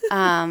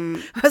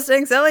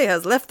Mustang Sally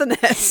has left the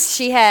nest.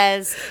 She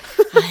has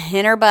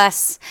in her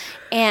bus,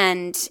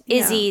 and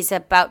Izzy's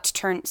about to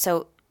turn.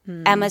 So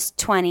Emma's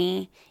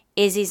 20.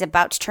 Izzy's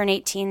about to turn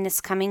 18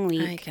 this coming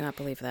week. I cannot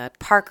believe that.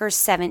 Parker's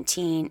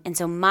 17, and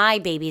so my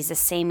baby's the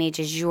same age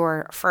as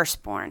your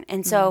firstborn,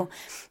 and so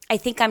I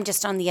think I'm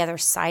just on the other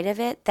side of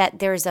it. That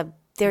there's a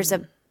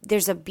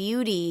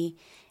beauty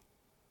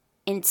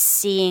in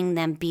seeing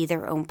them be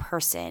their own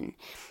person,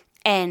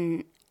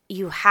 and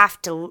you have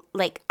to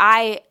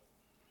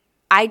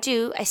I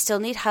still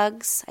need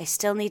hugs. I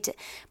still need to,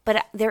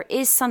 but there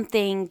is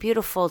something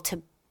beautiful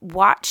to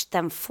watch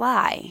them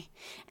fly.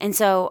 And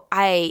so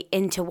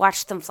to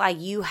watch them fly,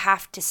 you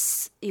have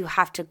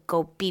to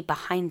go be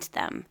behind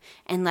them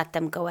and let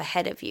them go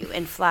ahead of you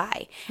and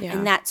fly. Yeah.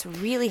 And that's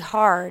really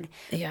hard.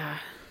 Yeah.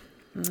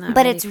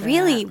 But it's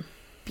really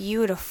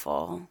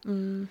beautiful.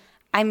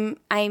 I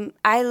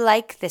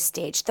like this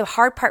stage. The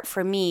hard part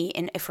for me,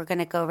 and if we're going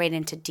to go right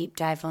into deep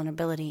dive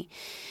vulnerability,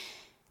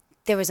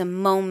 there was a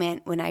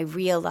moment when I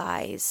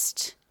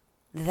realized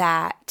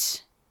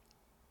that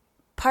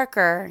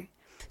Parker,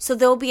 so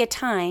there'll be a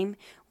time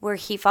where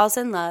he falls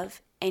in love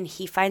and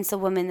he finds the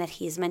woman that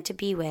he's meant to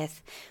be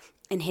with,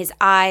 and his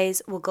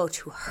eyes will go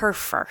to her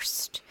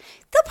first.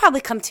 They'll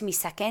probably come to me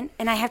second,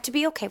 and I have to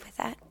be okay with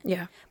that.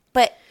 Yeah.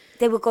 But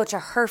they will go to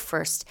her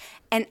first,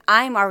 and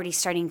I'm already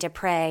starting to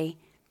pray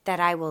that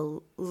I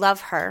will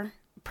love her,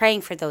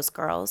 praying for those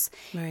girls,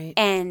 right,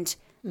 and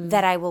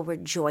that I will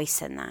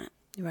rejoice in that.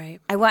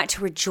 Right. I want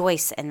to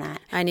rejoice in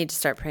that. I need to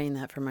start praying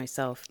that for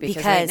myself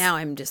because right now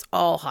I'm just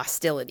all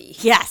hostility.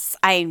 Yes,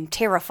 I'm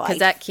terrified.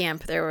 Because at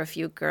camp there were a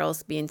few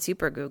girls being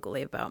super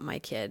googly about my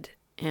kid,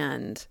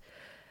 and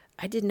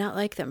I did not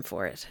like them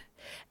for it.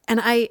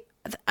 And I'm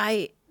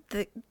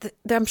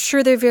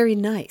sure they're very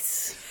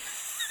nice.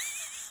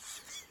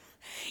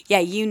 Yeah,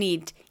 you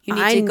need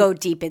to go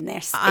deep in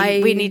this.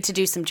 We need to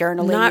do some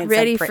journaling. Not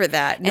ready for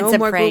that. No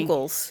more praying.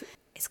 Googles.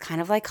 It's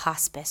kind of like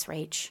hospice,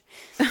 Rach.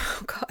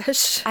 Oh,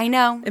 gosh. I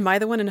know. Am I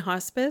the one in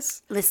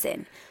hospice?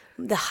 Listen,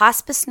 the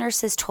hospice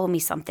nurses told me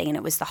something, and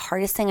it was the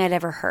hardest thing I'd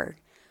ever heard.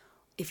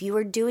 If you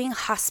were doing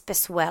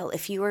hospice well,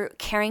 if you were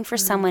caring for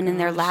someone in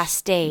their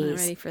last days, I'm not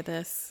ready for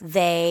this.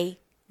 They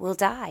will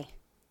die.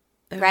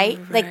 Right?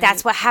 Like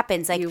that's what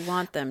happens. Like you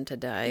want them to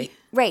die.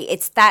 Right.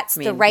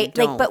 The right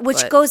like but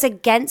which goes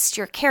against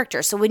your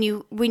character. So when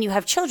you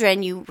have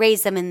children, you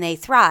raise them and they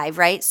thrive,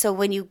 right? So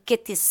when you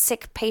get this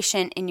sick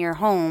patient in your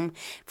home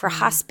for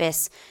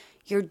hospice,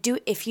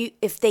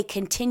 if they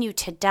continue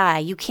to die,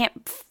 you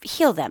can't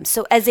heal them.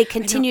 So as they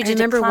continue to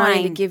decline, I remember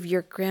wanting to give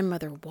your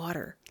grandmother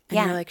water.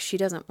 And you're like, she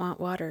doesn't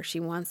want water. She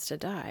wants to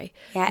die.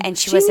 Yeah, and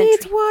she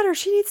needs water.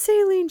 She needs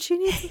saline. She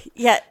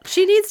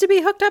needs to be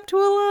hooked up to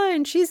a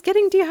line. She's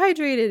getting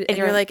dehydrated. And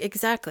you're like,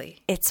 exactly.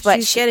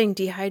 She's getting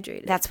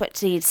dehydrated. That's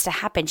what needs to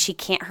happen.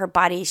 Her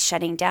body's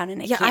shutting down,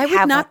 and I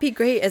would not be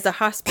great as a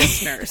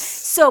hospice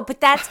nurse. But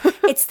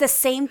it's the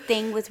same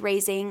thing with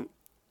raising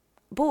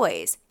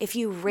boys. If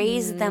you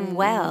raise them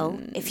well,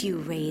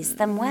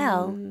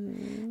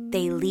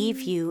 they leave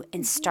you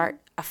and start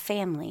a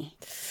family.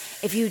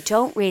 If you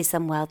don't raise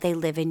them well, they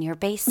live in your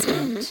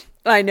basement.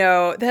 I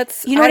know.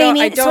 That's what I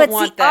mean? I don't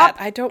want that.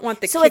 I don't want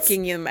the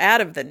kicking them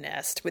out of the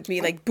nest with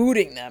me like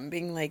booting them,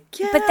 being like,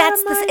 yeah. But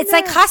it's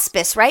like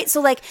hospice, right?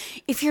 So like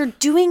if you're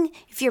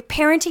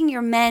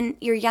parenting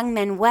your young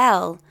men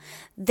well,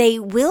 they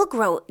will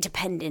grow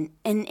dependent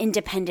and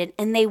independent,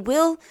 and they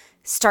will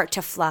start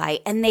to fly,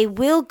 and they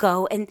will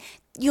go, and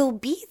you'll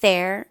be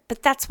there.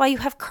 But that's why you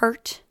have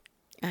Kurt.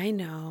 I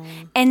know.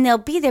 And they'll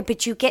be there,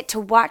 but you get to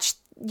watch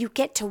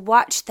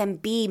them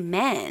be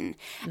men.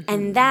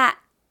 And that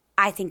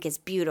I think is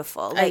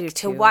beautiful. Like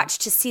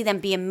to see them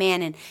be a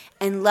man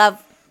and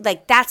love,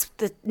 like that's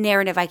the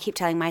narrative I keep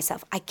telling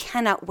myself. I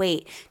cannot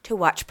wait to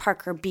watch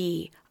Parker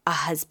be a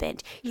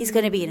husband. He's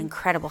going to be an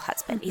incredible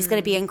husband. He's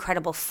going to be an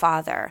incredible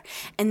father.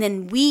 And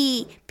then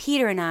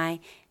Peter and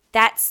I,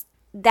 that's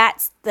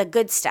the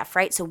good stuff,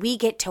 right? So we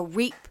get to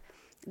reap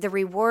the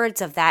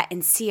rewards of that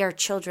and see our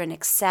children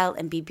excel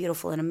and be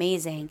beautiful and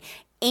amazing.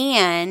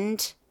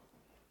 And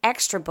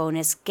extra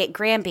bonus, get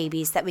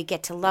grandbabies that we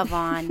get to love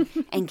on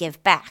and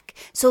give back.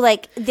 So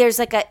like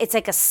it's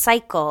like a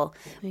cycle,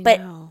 but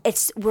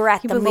we're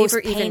at the most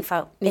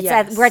painful.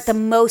 We're at the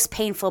most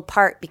painful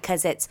part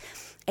because it's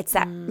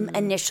that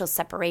initial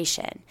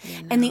separation.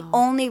 And the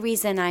only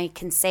reason I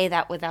can say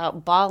that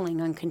without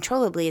bawling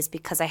uncontrollably is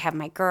because I have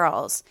my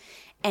girls.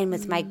 And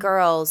with my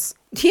girls,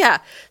 you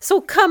get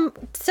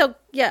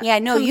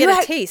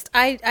a taste.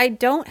 I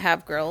don't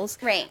have girls,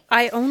 right?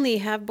 I only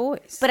have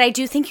boys. But I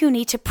do think you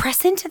need to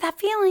press into that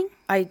feeling.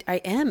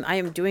 I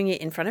am doing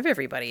it in front of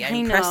everybody.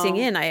 I'm pressing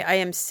in. I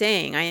am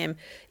saying,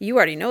 you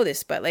already know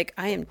this, but like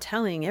I am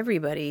telling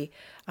everybody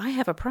I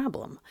have a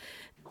problem.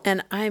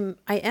 And I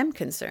am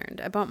concerned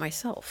about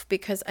myself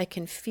because I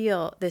can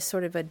feel this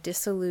sort of a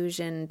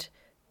disillusioned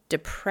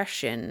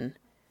depression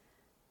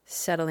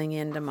settling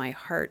into my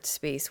heart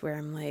space where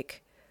I'm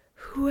like,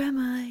 who am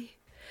I?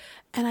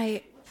 And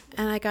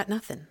I got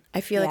nothing.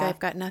 I feel like I've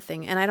got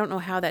nothing. And I don't know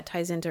how that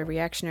ties into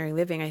reactionary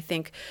living. I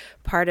think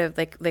part of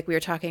like we were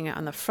talking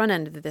on the front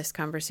end of this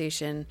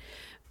conversation,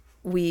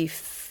 we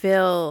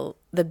feel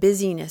the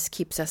busyness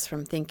keeps us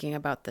from thinking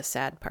about the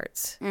sad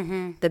parts.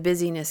 Mm-hmm. The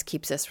busyness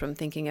keeps us from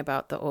thinking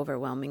about the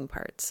overwhelming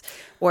parts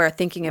or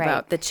thinking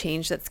about the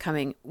change that's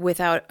coming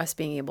without us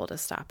being able to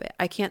stop it.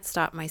 I can't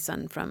stop my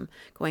son from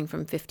going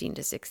from 15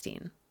 to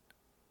 16,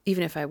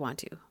 even if I want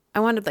to.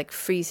 I want to like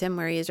freeze him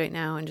where he is right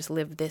now and just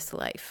live this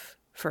life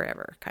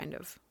forever, kind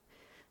of.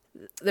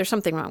 There's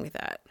something wrong with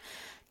that.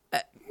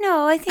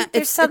 No, I think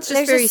there's it's just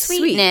there's very a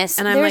sweetness.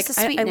 sweet. And I'm there's like,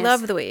 a I sweetness.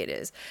 love the way it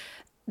is.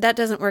 That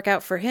doesn't work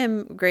out for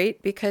him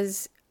great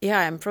because, yeah,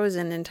 I'm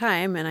frozen in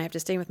time and I have to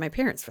stay with my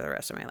parents for the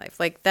rest of my life.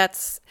 Like,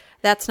 that's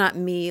not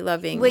me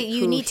loving. What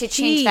you who need to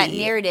change that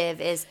he- narrative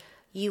is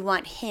you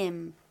want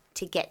him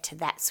to get to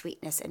that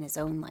sweetness in his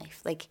own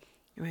life. Like,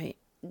 Right.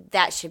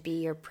 that should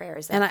be your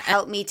prayers. That And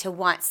help me to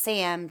want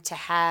Sam to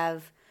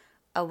have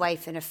a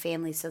wife and a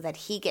family so that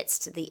he gets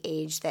to the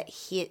age that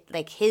he,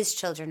 like his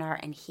children are,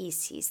 and he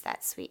sees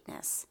that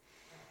sweetness.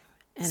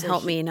 And So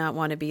help me not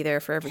want to be there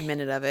for every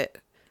minute of it.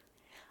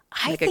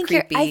 I Like think a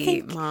you're.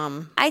 creepy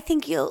mom. I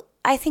think you'll.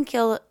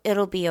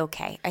 It'll be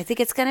okay. I think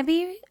it's going to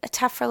be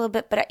tough for a little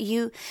bit, but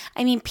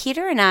I mean,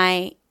 Peter and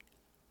I,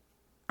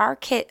 our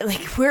kid,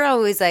 like we're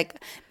always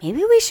like,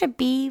 maybe we should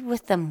be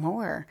with them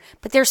more,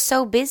 but they're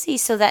so busy,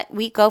 so that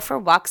we go for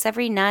walks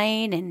every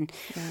night and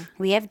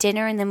we have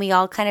dinner, and then we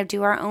all kind of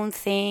do our own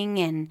thing.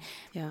 And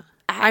Yeah.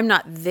 I'm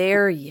not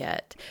there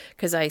yet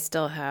because I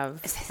still have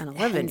an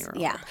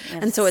 11-year-old. Yeah.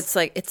 And so it's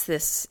like, it's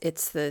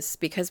this,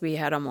 because we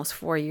had almost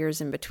 4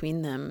 years in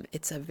between them,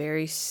 it's a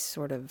very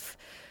sort of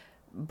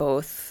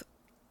both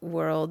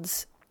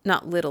worlds,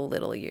 not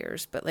little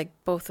years, but like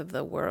both of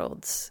the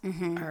worlds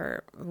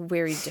are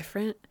very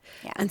different.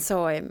 Yeah. And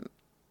so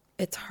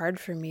it's hard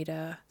for me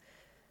to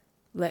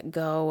let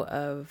go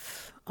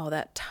of all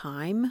that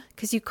time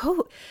because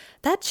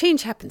that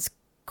change happens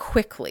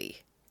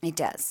quickly. it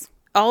does.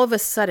 All of a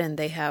sudden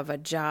they have a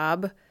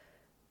job,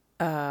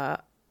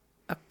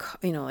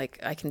 like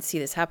I can see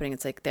this happening.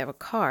 It's like they have a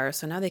car,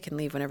 so now they can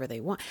leave whenever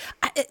they want.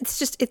 It's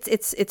just,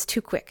 it's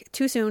too quick,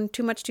 too soon,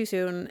 too much too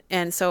soon.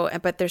 And so,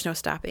 but there's no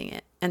stopping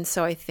it. And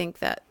so I think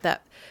that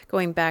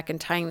going back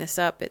and tying this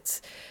up, it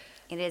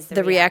is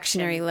the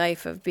reactionary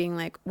life of being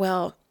like,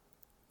 well,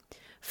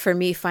 for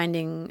me,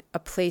 finding a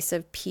place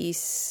of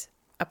peace,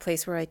 a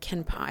place where I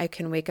can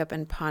wake up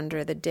and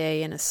ponder the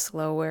day in a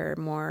slower,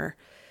 more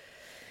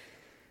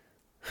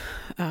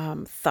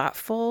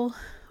thoughtful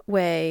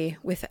way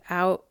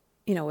without,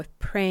 with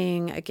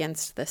praying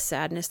against the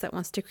sadness that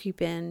wants to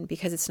creep in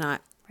because it's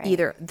not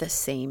either the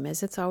same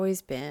as it's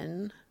always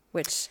been,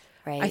 which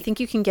I think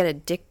you can get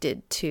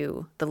addicted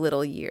to the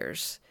little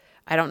years.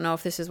 I don't know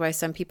if this is why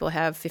some people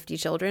have 50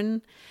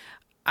 children.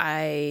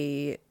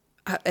 In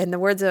the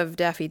words of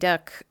Daffy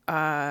Duck,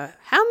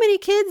 how many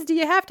kids do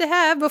you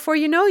have before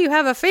you know you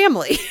have a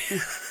family?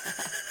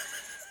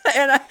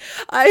 And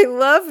I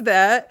love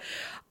that.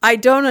 I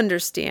don't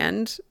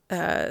understand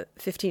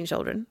 15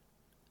 children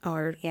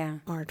or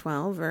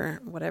 12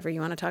 or whatever you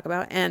want to talk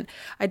about. And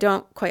I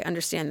don't quite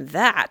understand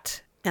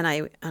that. And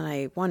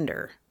I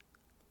wonder.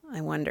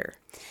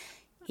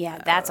 Yeah,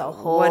 that's a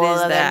whole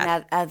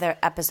other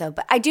episode.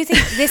 But I do think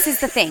this is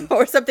the thing.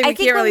 Or something we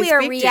can't really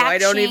speak to. I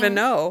don't even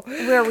know.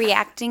 We're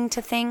reacting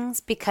to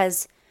things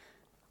because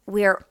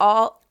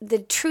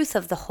the truth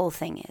of the whole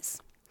thing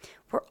is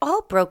we're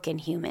all broken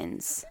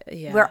humans.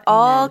 Yeah, we're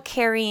all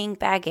carrying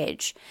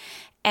baggage.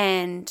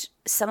 And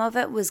some of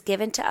it was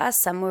given to us,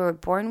 some we were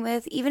born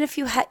with. Even if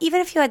you had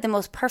the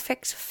most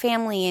perfect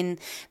family and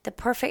the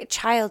perfect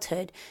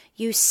childhood,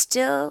 you're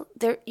still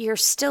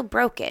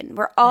broken.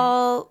 We're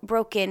all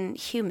broken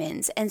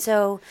humans. And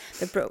so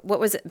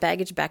what was it?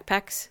 Baggage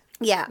backpacks?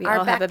 Yeah, we our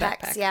all backpacks. have a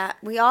backpack. Yeah,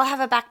 we all have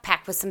a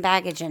backpack with some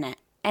baggage in it.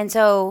 And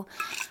so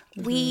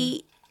I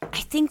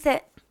think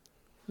that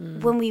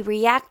when we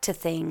react to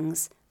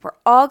things, we're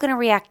all going to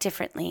react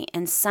differently.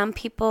 And some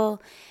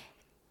people,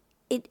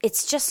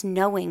 it's just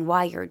knowing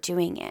why you're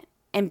doing it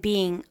and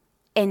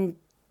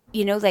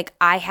like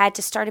I had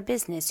to start a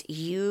business.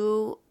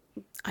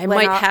 I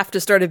might have to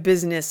start a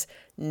business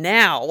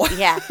now.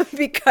 Yeah.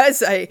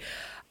 Because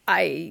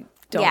I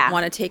don't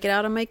want to take it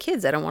out on my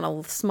kids. I don't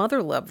want to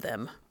smother love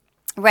them.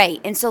 Right.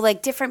 And so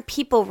like different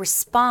people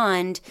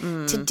respond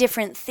to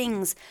different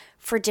things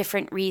for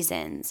different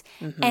reasons.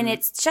 And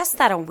it's just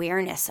that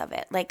awareness of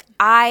it. Like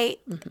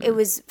it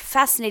was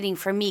fascinating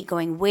for me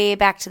going way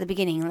back to the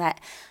beginning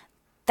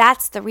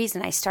that's the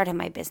reason I started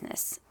my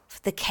business.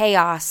 The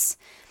chaos,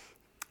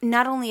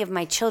 not only of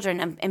my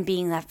children and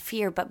being that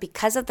fear, but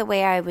because of the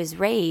way I was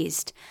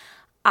raised,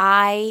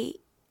 I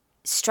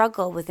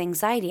struggle with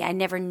anxiety. I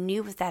never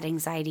knew what that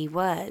anxiety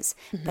was,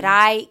 but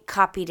I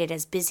copied it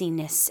as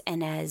busyness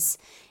and as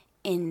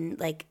in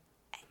like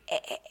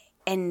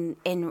and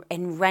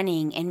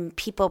running and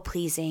people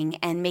pleasing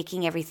and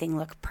making everything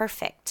look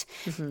perfect.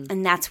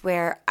 And that's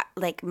where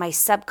like my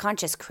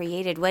subconscious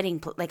created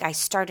like I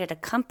started a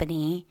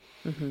company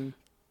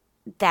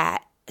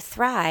that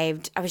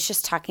thrived. I was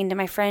just talking to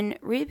my friend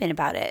Ruben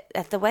about it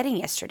at the wedding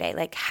yesterday,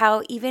 like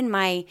how even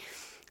my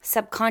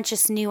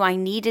subconscious knew I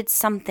needed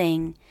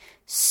something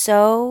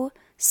so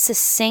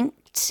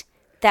succinct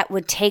that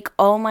would take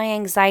all my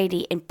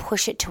anxiety and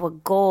push it to a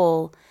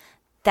goal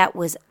that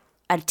was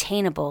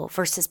attainable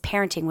versus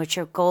parenting, which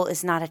your goal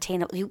is not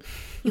attainable.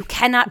 You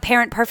cannot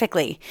parent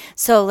perfectly.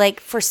 So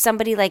like for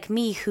somebody like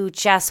me who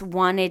just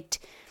wanted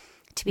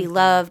to be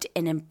loved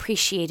and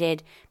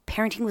appreciated,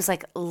 parenting was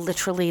like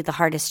literally the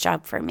hardest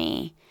job for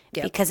me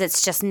because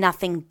it's just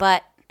nothing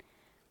but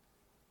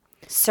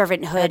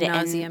servanthood ad and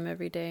nauseum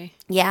every day.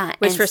 yeah.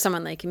 Which and for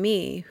someone like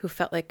me who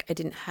felt like I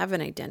didn't have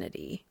an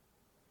identity,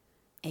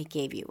 it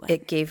gave you one.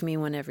 it gave me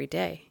one every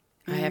day.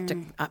 I have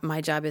to, my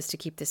job is to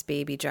keep this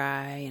baby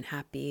dry and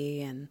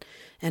happy and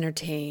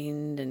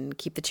entertained and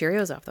keep the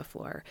Cheerios off the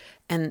floor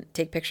and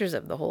take pictures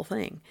of the whole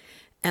thing.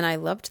 And I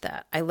loved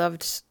that. I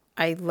loved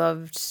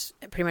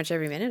pretty much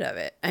every minute of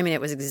it. I mean,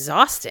 it was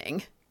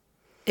exhausting.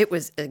 It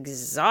was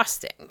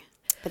exhausting.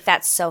 But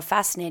that's so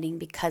fascinating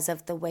because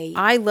of the way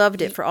I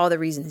loved it for all the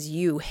reasons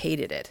you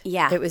hated it.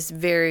 Yeah. It was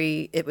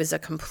a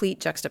complete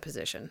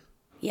juxtaposition.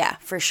 yeah,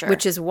 for sure.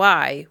 Which is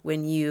why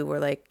when you were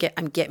like,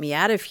 get me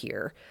out of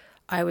here,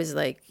 I was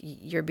like,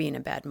 you're being a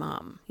bad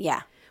mom.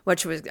 yeah.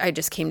 Which was, I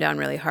just came down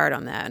really hard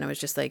on that. And I was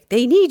just like,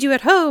 they need you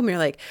at home. And you're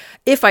like,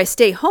 if I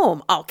stay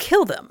home, I'll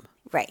kill them.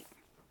 Right.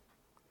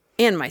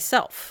 And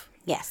myself.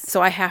 Yes.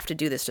 So I have to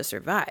do this to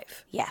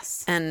survive.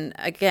 Yes. And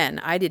again,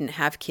 I didn't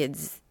have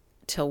kids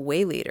till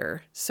way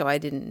later. So I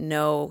didn't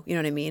know, you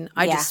know what I mean?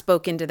 I Yeah. just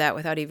spoke into that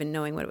without even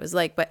knowing what it was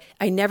like. But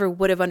I never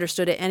would have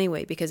understood it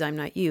anyway because I'm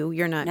not you.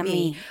 You're not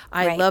me.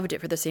 I Right. loved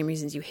it for the same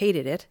reasons you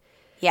hated it.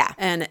 Yeah.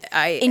 And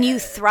you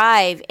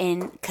thrive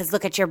in, because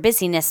look at your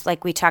busyness,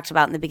 like we talked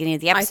about in the beginning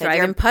of the I episode.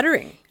 thrive in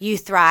puttering. You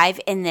thrive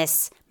in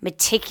this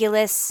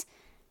meticulous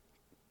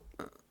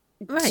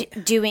Right.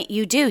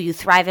 You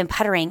thrive in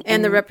puttering.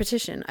 And the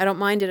repetition. I don't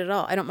mind it at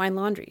all. I don't mind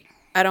laundry.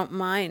 I don't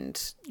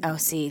mind. Oh,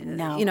 see,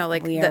 no. You know,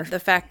 like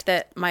the fact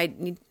that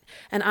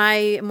and I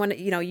am one,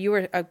 you know, you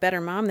were a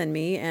better mom than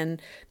me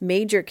and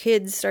made your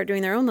kids start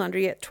doing their own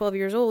laundry at 12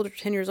 years old or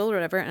 10 years old or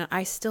whatever. And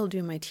I still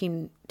do my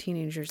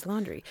teenagers'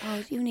 laundry.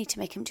 Oh, you need to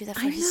make him do that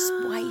for his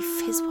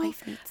wife. His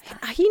wife needs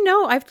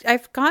that.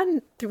 I've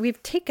gone through,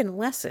 we've taken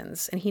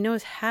lessons and he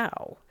knows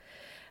how,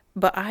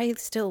 but I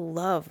still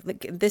love,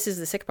 like, this is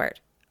the sick part.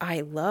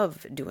 I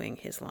love doing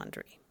his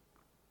laundry.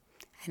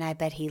 And I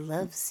bet he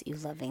loves you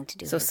loving to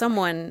do So his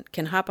someone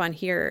can hop on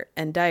here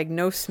and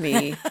diagnose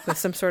me with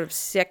some sort of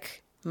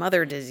sick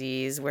mother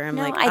disease where I'm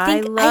like,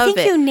 I love it.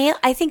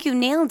 I think you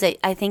nailed it.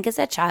 I think as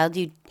a child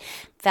you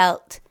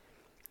felt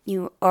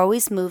you were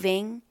always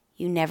moving.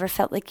 You never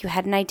felt like you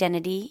had an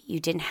identity. You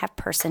didn't have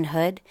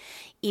personhood.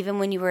 Even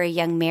when you were a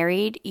young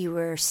married, you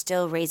were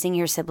still raising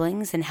your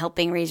siblings and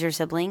helping raise your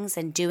siblings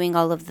and doing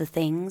all of the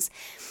things.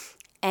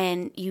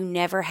 And you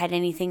never had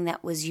anything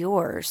that was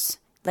yours.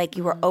 Like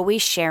you were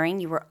always sharing,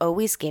 you were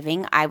always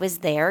giving. I was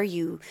there.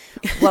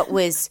 What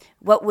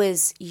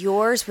was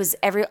yours was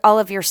all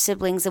of your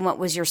siblings, and what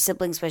was your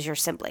siblings was your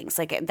siblings.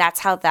 Like that's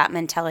how that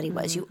mentality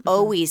was. You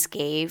always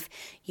gave.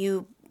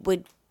 You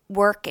would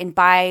work and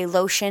buy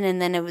lotion,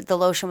 and then the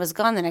lotion was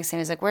gone the next day. I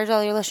was like, "Where's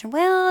all your lotion?"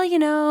 Well, you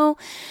know,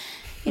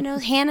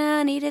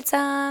 Hannah needed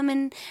some,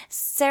 and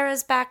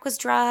Sarah's back was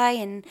dry,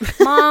 and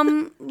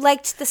Mom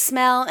liked the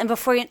smell, and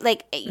before you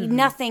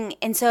nothing,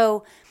 and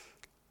so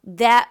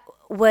that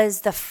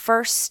was the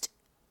first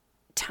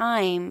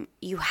time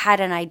you had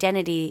an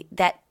identity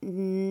that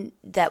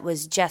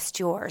was just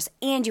yours,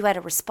 and you had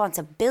a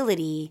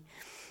responsibility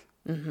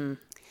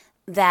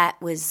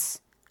that was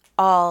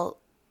all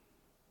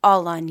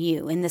on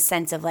you, in the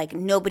sense of like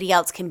nobody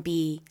else can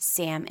be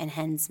Sam and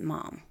Hen's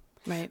mom,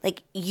 right?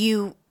 Like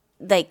you,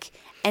 like,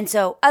 and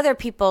so other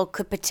people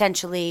could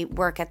potentially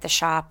work at the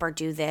shop or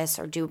do this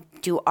or do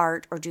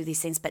art or do these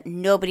things, but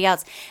nobody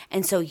else,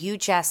 and so you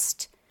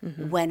just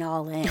went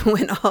all in.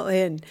 Went all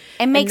in.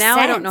 It makes now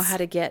sense. I don't know how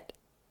to get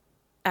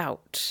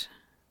out.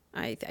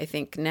 I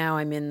think now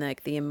I'm in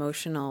like the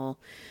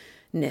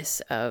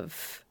emotionalness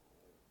of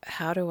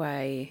how do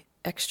I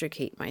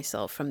extricate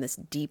myself from this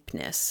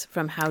deepness,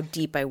 from how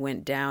deep I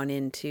went down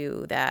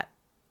into that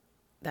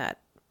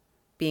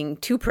being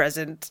too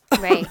present.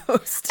 Right.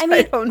 Almost. I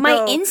mean, my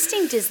know.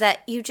 instinct is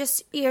that you're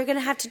going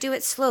to have to do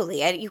it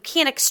slowly. You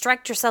can't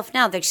extract yourself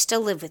now. They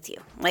still live with you.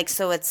 Like,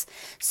 so it's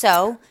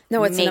an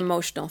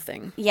emotional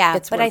thing. Yeah.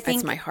 I think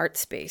it's my heart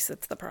space.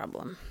 That's the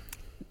problem.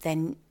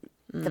 Then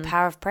the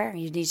power of prayer.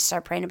 You need to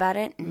start praying about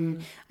it.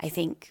 And I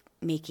think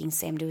making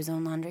Sam do his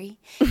own laundry.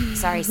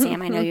 Sorry,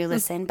 Sam, I know you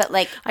listen, but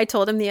like, I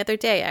told him the other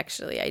day,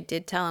 actually, I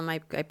did tell him, I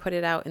put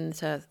it out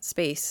into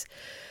space.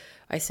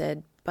 I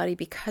said, buddy,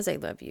 because I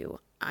love you,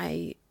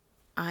 I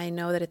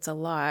know that it's a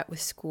lot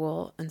with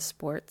school and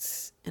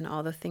sports and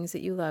all the things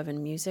that you love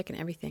and music and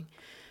everything,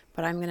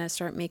 but I'm going to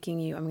start I'm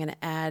going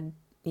to add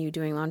you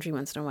doing laundry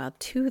once in a while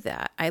to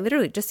that. I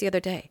literally, just the other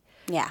day,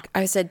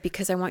 I said,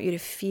 because I want you to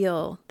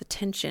feel the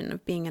tension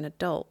of being an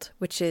adult,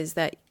 which is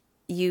that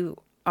you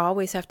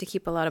always have to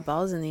keep a lot of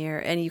balls in the air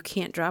and you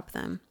can't drop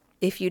them.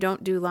 If you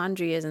don't do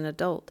laundry as an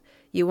adult,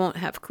 you won't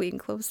have clean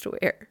clothes to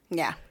wear.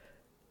 Yeah.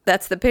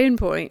 That's the pain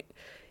point.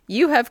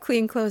 You have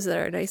clean clothes that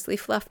are nicely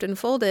fluffed and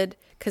folded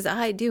because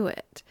I do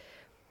it.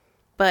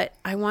 But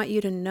I want you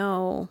to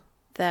know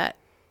that,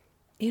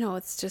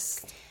 it's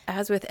just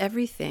as with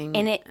everything.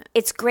 And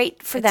it's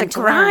great for them to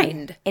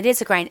grind. Learn. It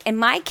is a grind. And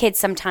my kids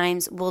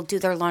sometimes will do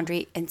their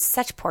laundry in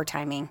such poor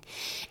timing,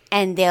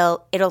 and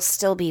it'll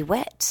still be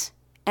wet.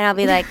 And I'll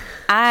be like,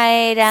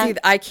 I don't. See,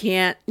 I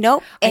can't.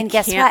 Nope. And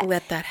guess what? I can't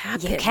let that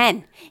happen. You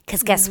can.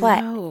 Because guess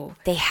what? No.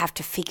 They have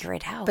to figure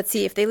it out. But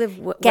see, if they leave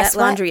Guess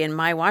wet laundry in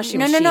my washing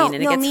No, machine and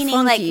it gets meaning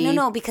funky.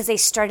 like, because they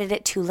started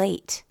it too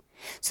late.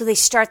 So they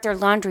start their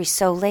laundry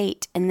so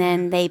late, and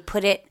then they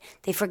forget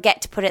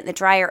to put it in the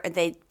dryer, or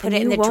they put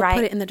it in the dryer. You won't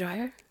put it in the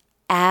dryer?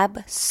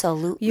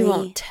 Absolutely. You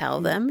won't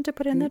tell them to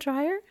put it in the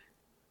dryer?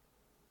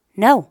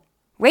 No.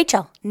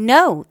 Rachel,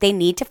 no. They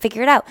need to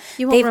figure it out.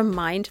 You won't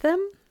remind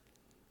them?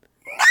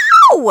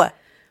 No!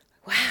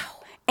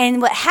 Wow.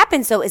 And what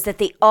happens, though, is that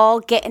they all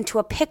get into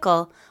a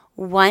pickle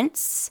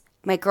once.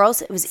 My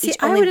girls, it was each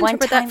only one time. I would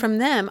interpret that from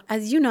them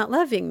as you not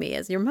loving me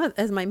as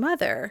my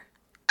mother.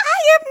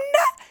 I am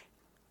not.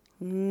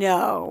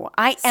 No,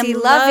 I am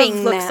loving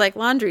them. Looks like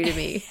laundry to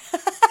me.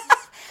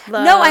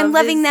 No, I'm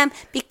loving them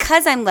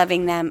because I'm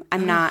loving them.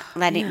 I'm not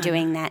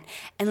doing that.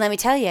 And let me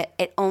tell you,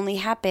 it only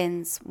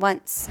happens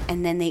once,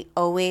 and then they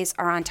always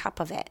are on top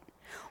of it.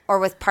 Or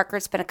with Parker,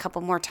 it's been a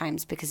couple more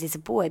times because he's a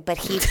boy, but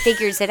he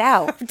figures it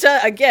out.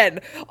 Again,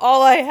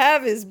 all I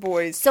have is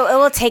boys. So it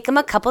will take him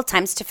a couple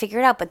times to figure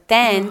it out. But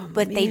then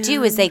they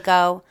do is they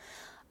go,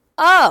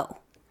 oh,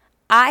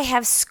 I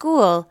have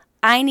school.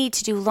 I need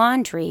to do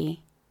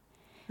laundry.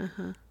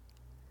 Or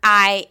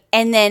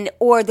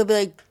they'll be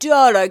like,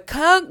 Dad, I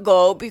can't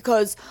go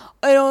because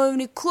I don't have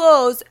any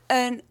clothes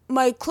and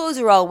my clothes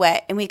are all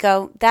wet. And we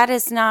go, that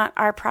is not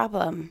our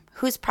problem.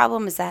 Whose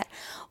problem is that?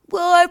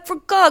 Well, I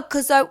forgot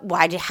because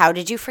how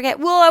did you forget?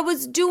 Well, I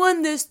was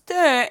doing this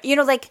thing.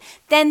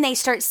 Then they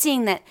start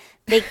seeing that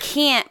they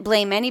can't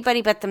blame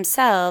anybody but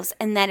themselves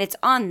and that it's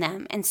on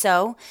them. And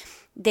so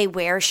they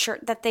wear a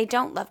shirt that they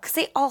don't love because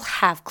they all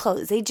have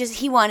clothes.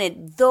 He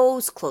wanted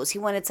those clothes. He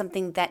wanted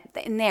something that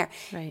in there.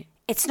 Right.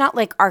 It's not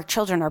like our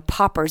children are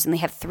paupers and they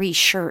have 3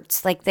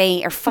 shirts. Like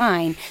they are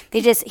fine.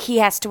 He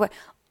has to wear,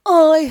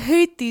 oh, I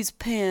hate these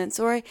pants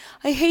or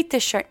I hate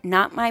this shirt.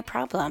 Not my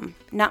problem.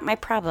 Not my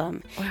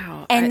problem.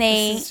 Wow. And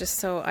this is just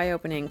so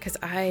eye-opening because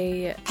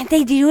And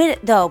they do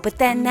it though. But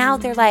then now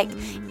they're like,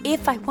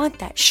 if I want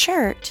that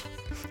shirt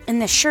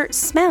and the shirt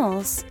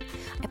smells,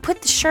 I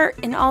put the shirt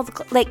in all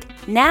the...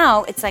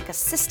 now it's like a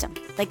system.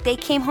 Like, they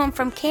came home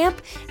from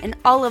camp, and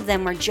all of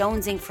them were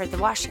jonesing for the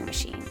washing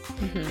machine.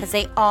 Because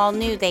they all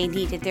knew they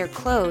needed their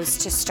clothes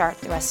to start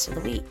the rest of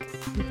the week.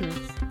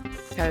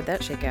 Mm-hmm. How did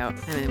that shake out?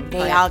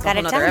 They all got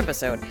it done. Another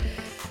episode.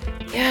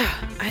 Yeah,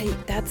 I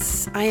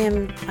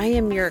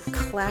am your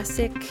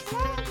classic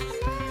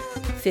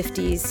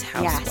 50s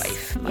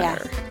housewife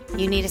mother. Yeah.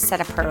 You need a set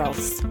of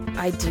pearls.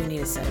 I do need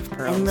a set of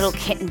pearls. And little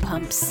kitten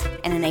pumps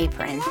and an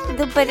apron.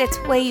 But it's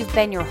the way you've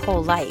been your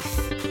whole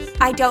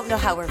life. I don't know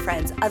how we're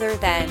friends other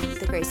than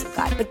the grace of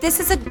God. But this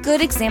is a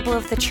good example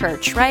of the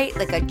church, right?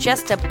 Like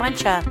just a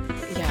bunch of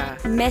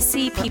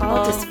messy people. We're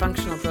all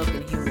dysfunctional,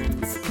 broken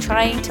humans.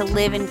 Trying to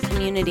live in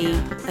community.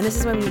 Yeah. And this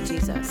is why we need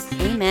Jesus.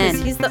 Amen.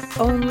 Because he's the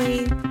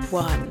only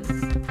one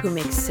who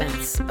makes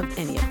sense of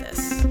any of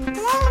this.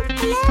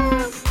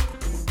 Hello.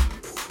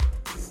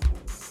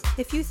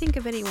 If you think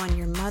of anyone,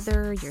 your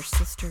mother, your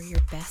sister, your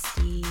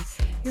bestie,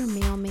 your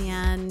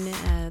mailman,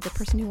 the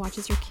person who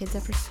watches your kids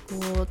after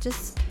school,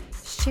 just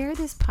share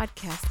this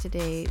podcast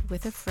today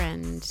with a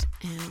friend,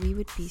 and we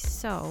would be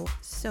so,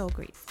 so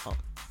grateful.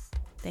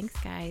 Thanks,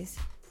 guys.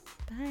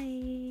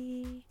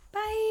 Bye.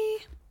 Bye.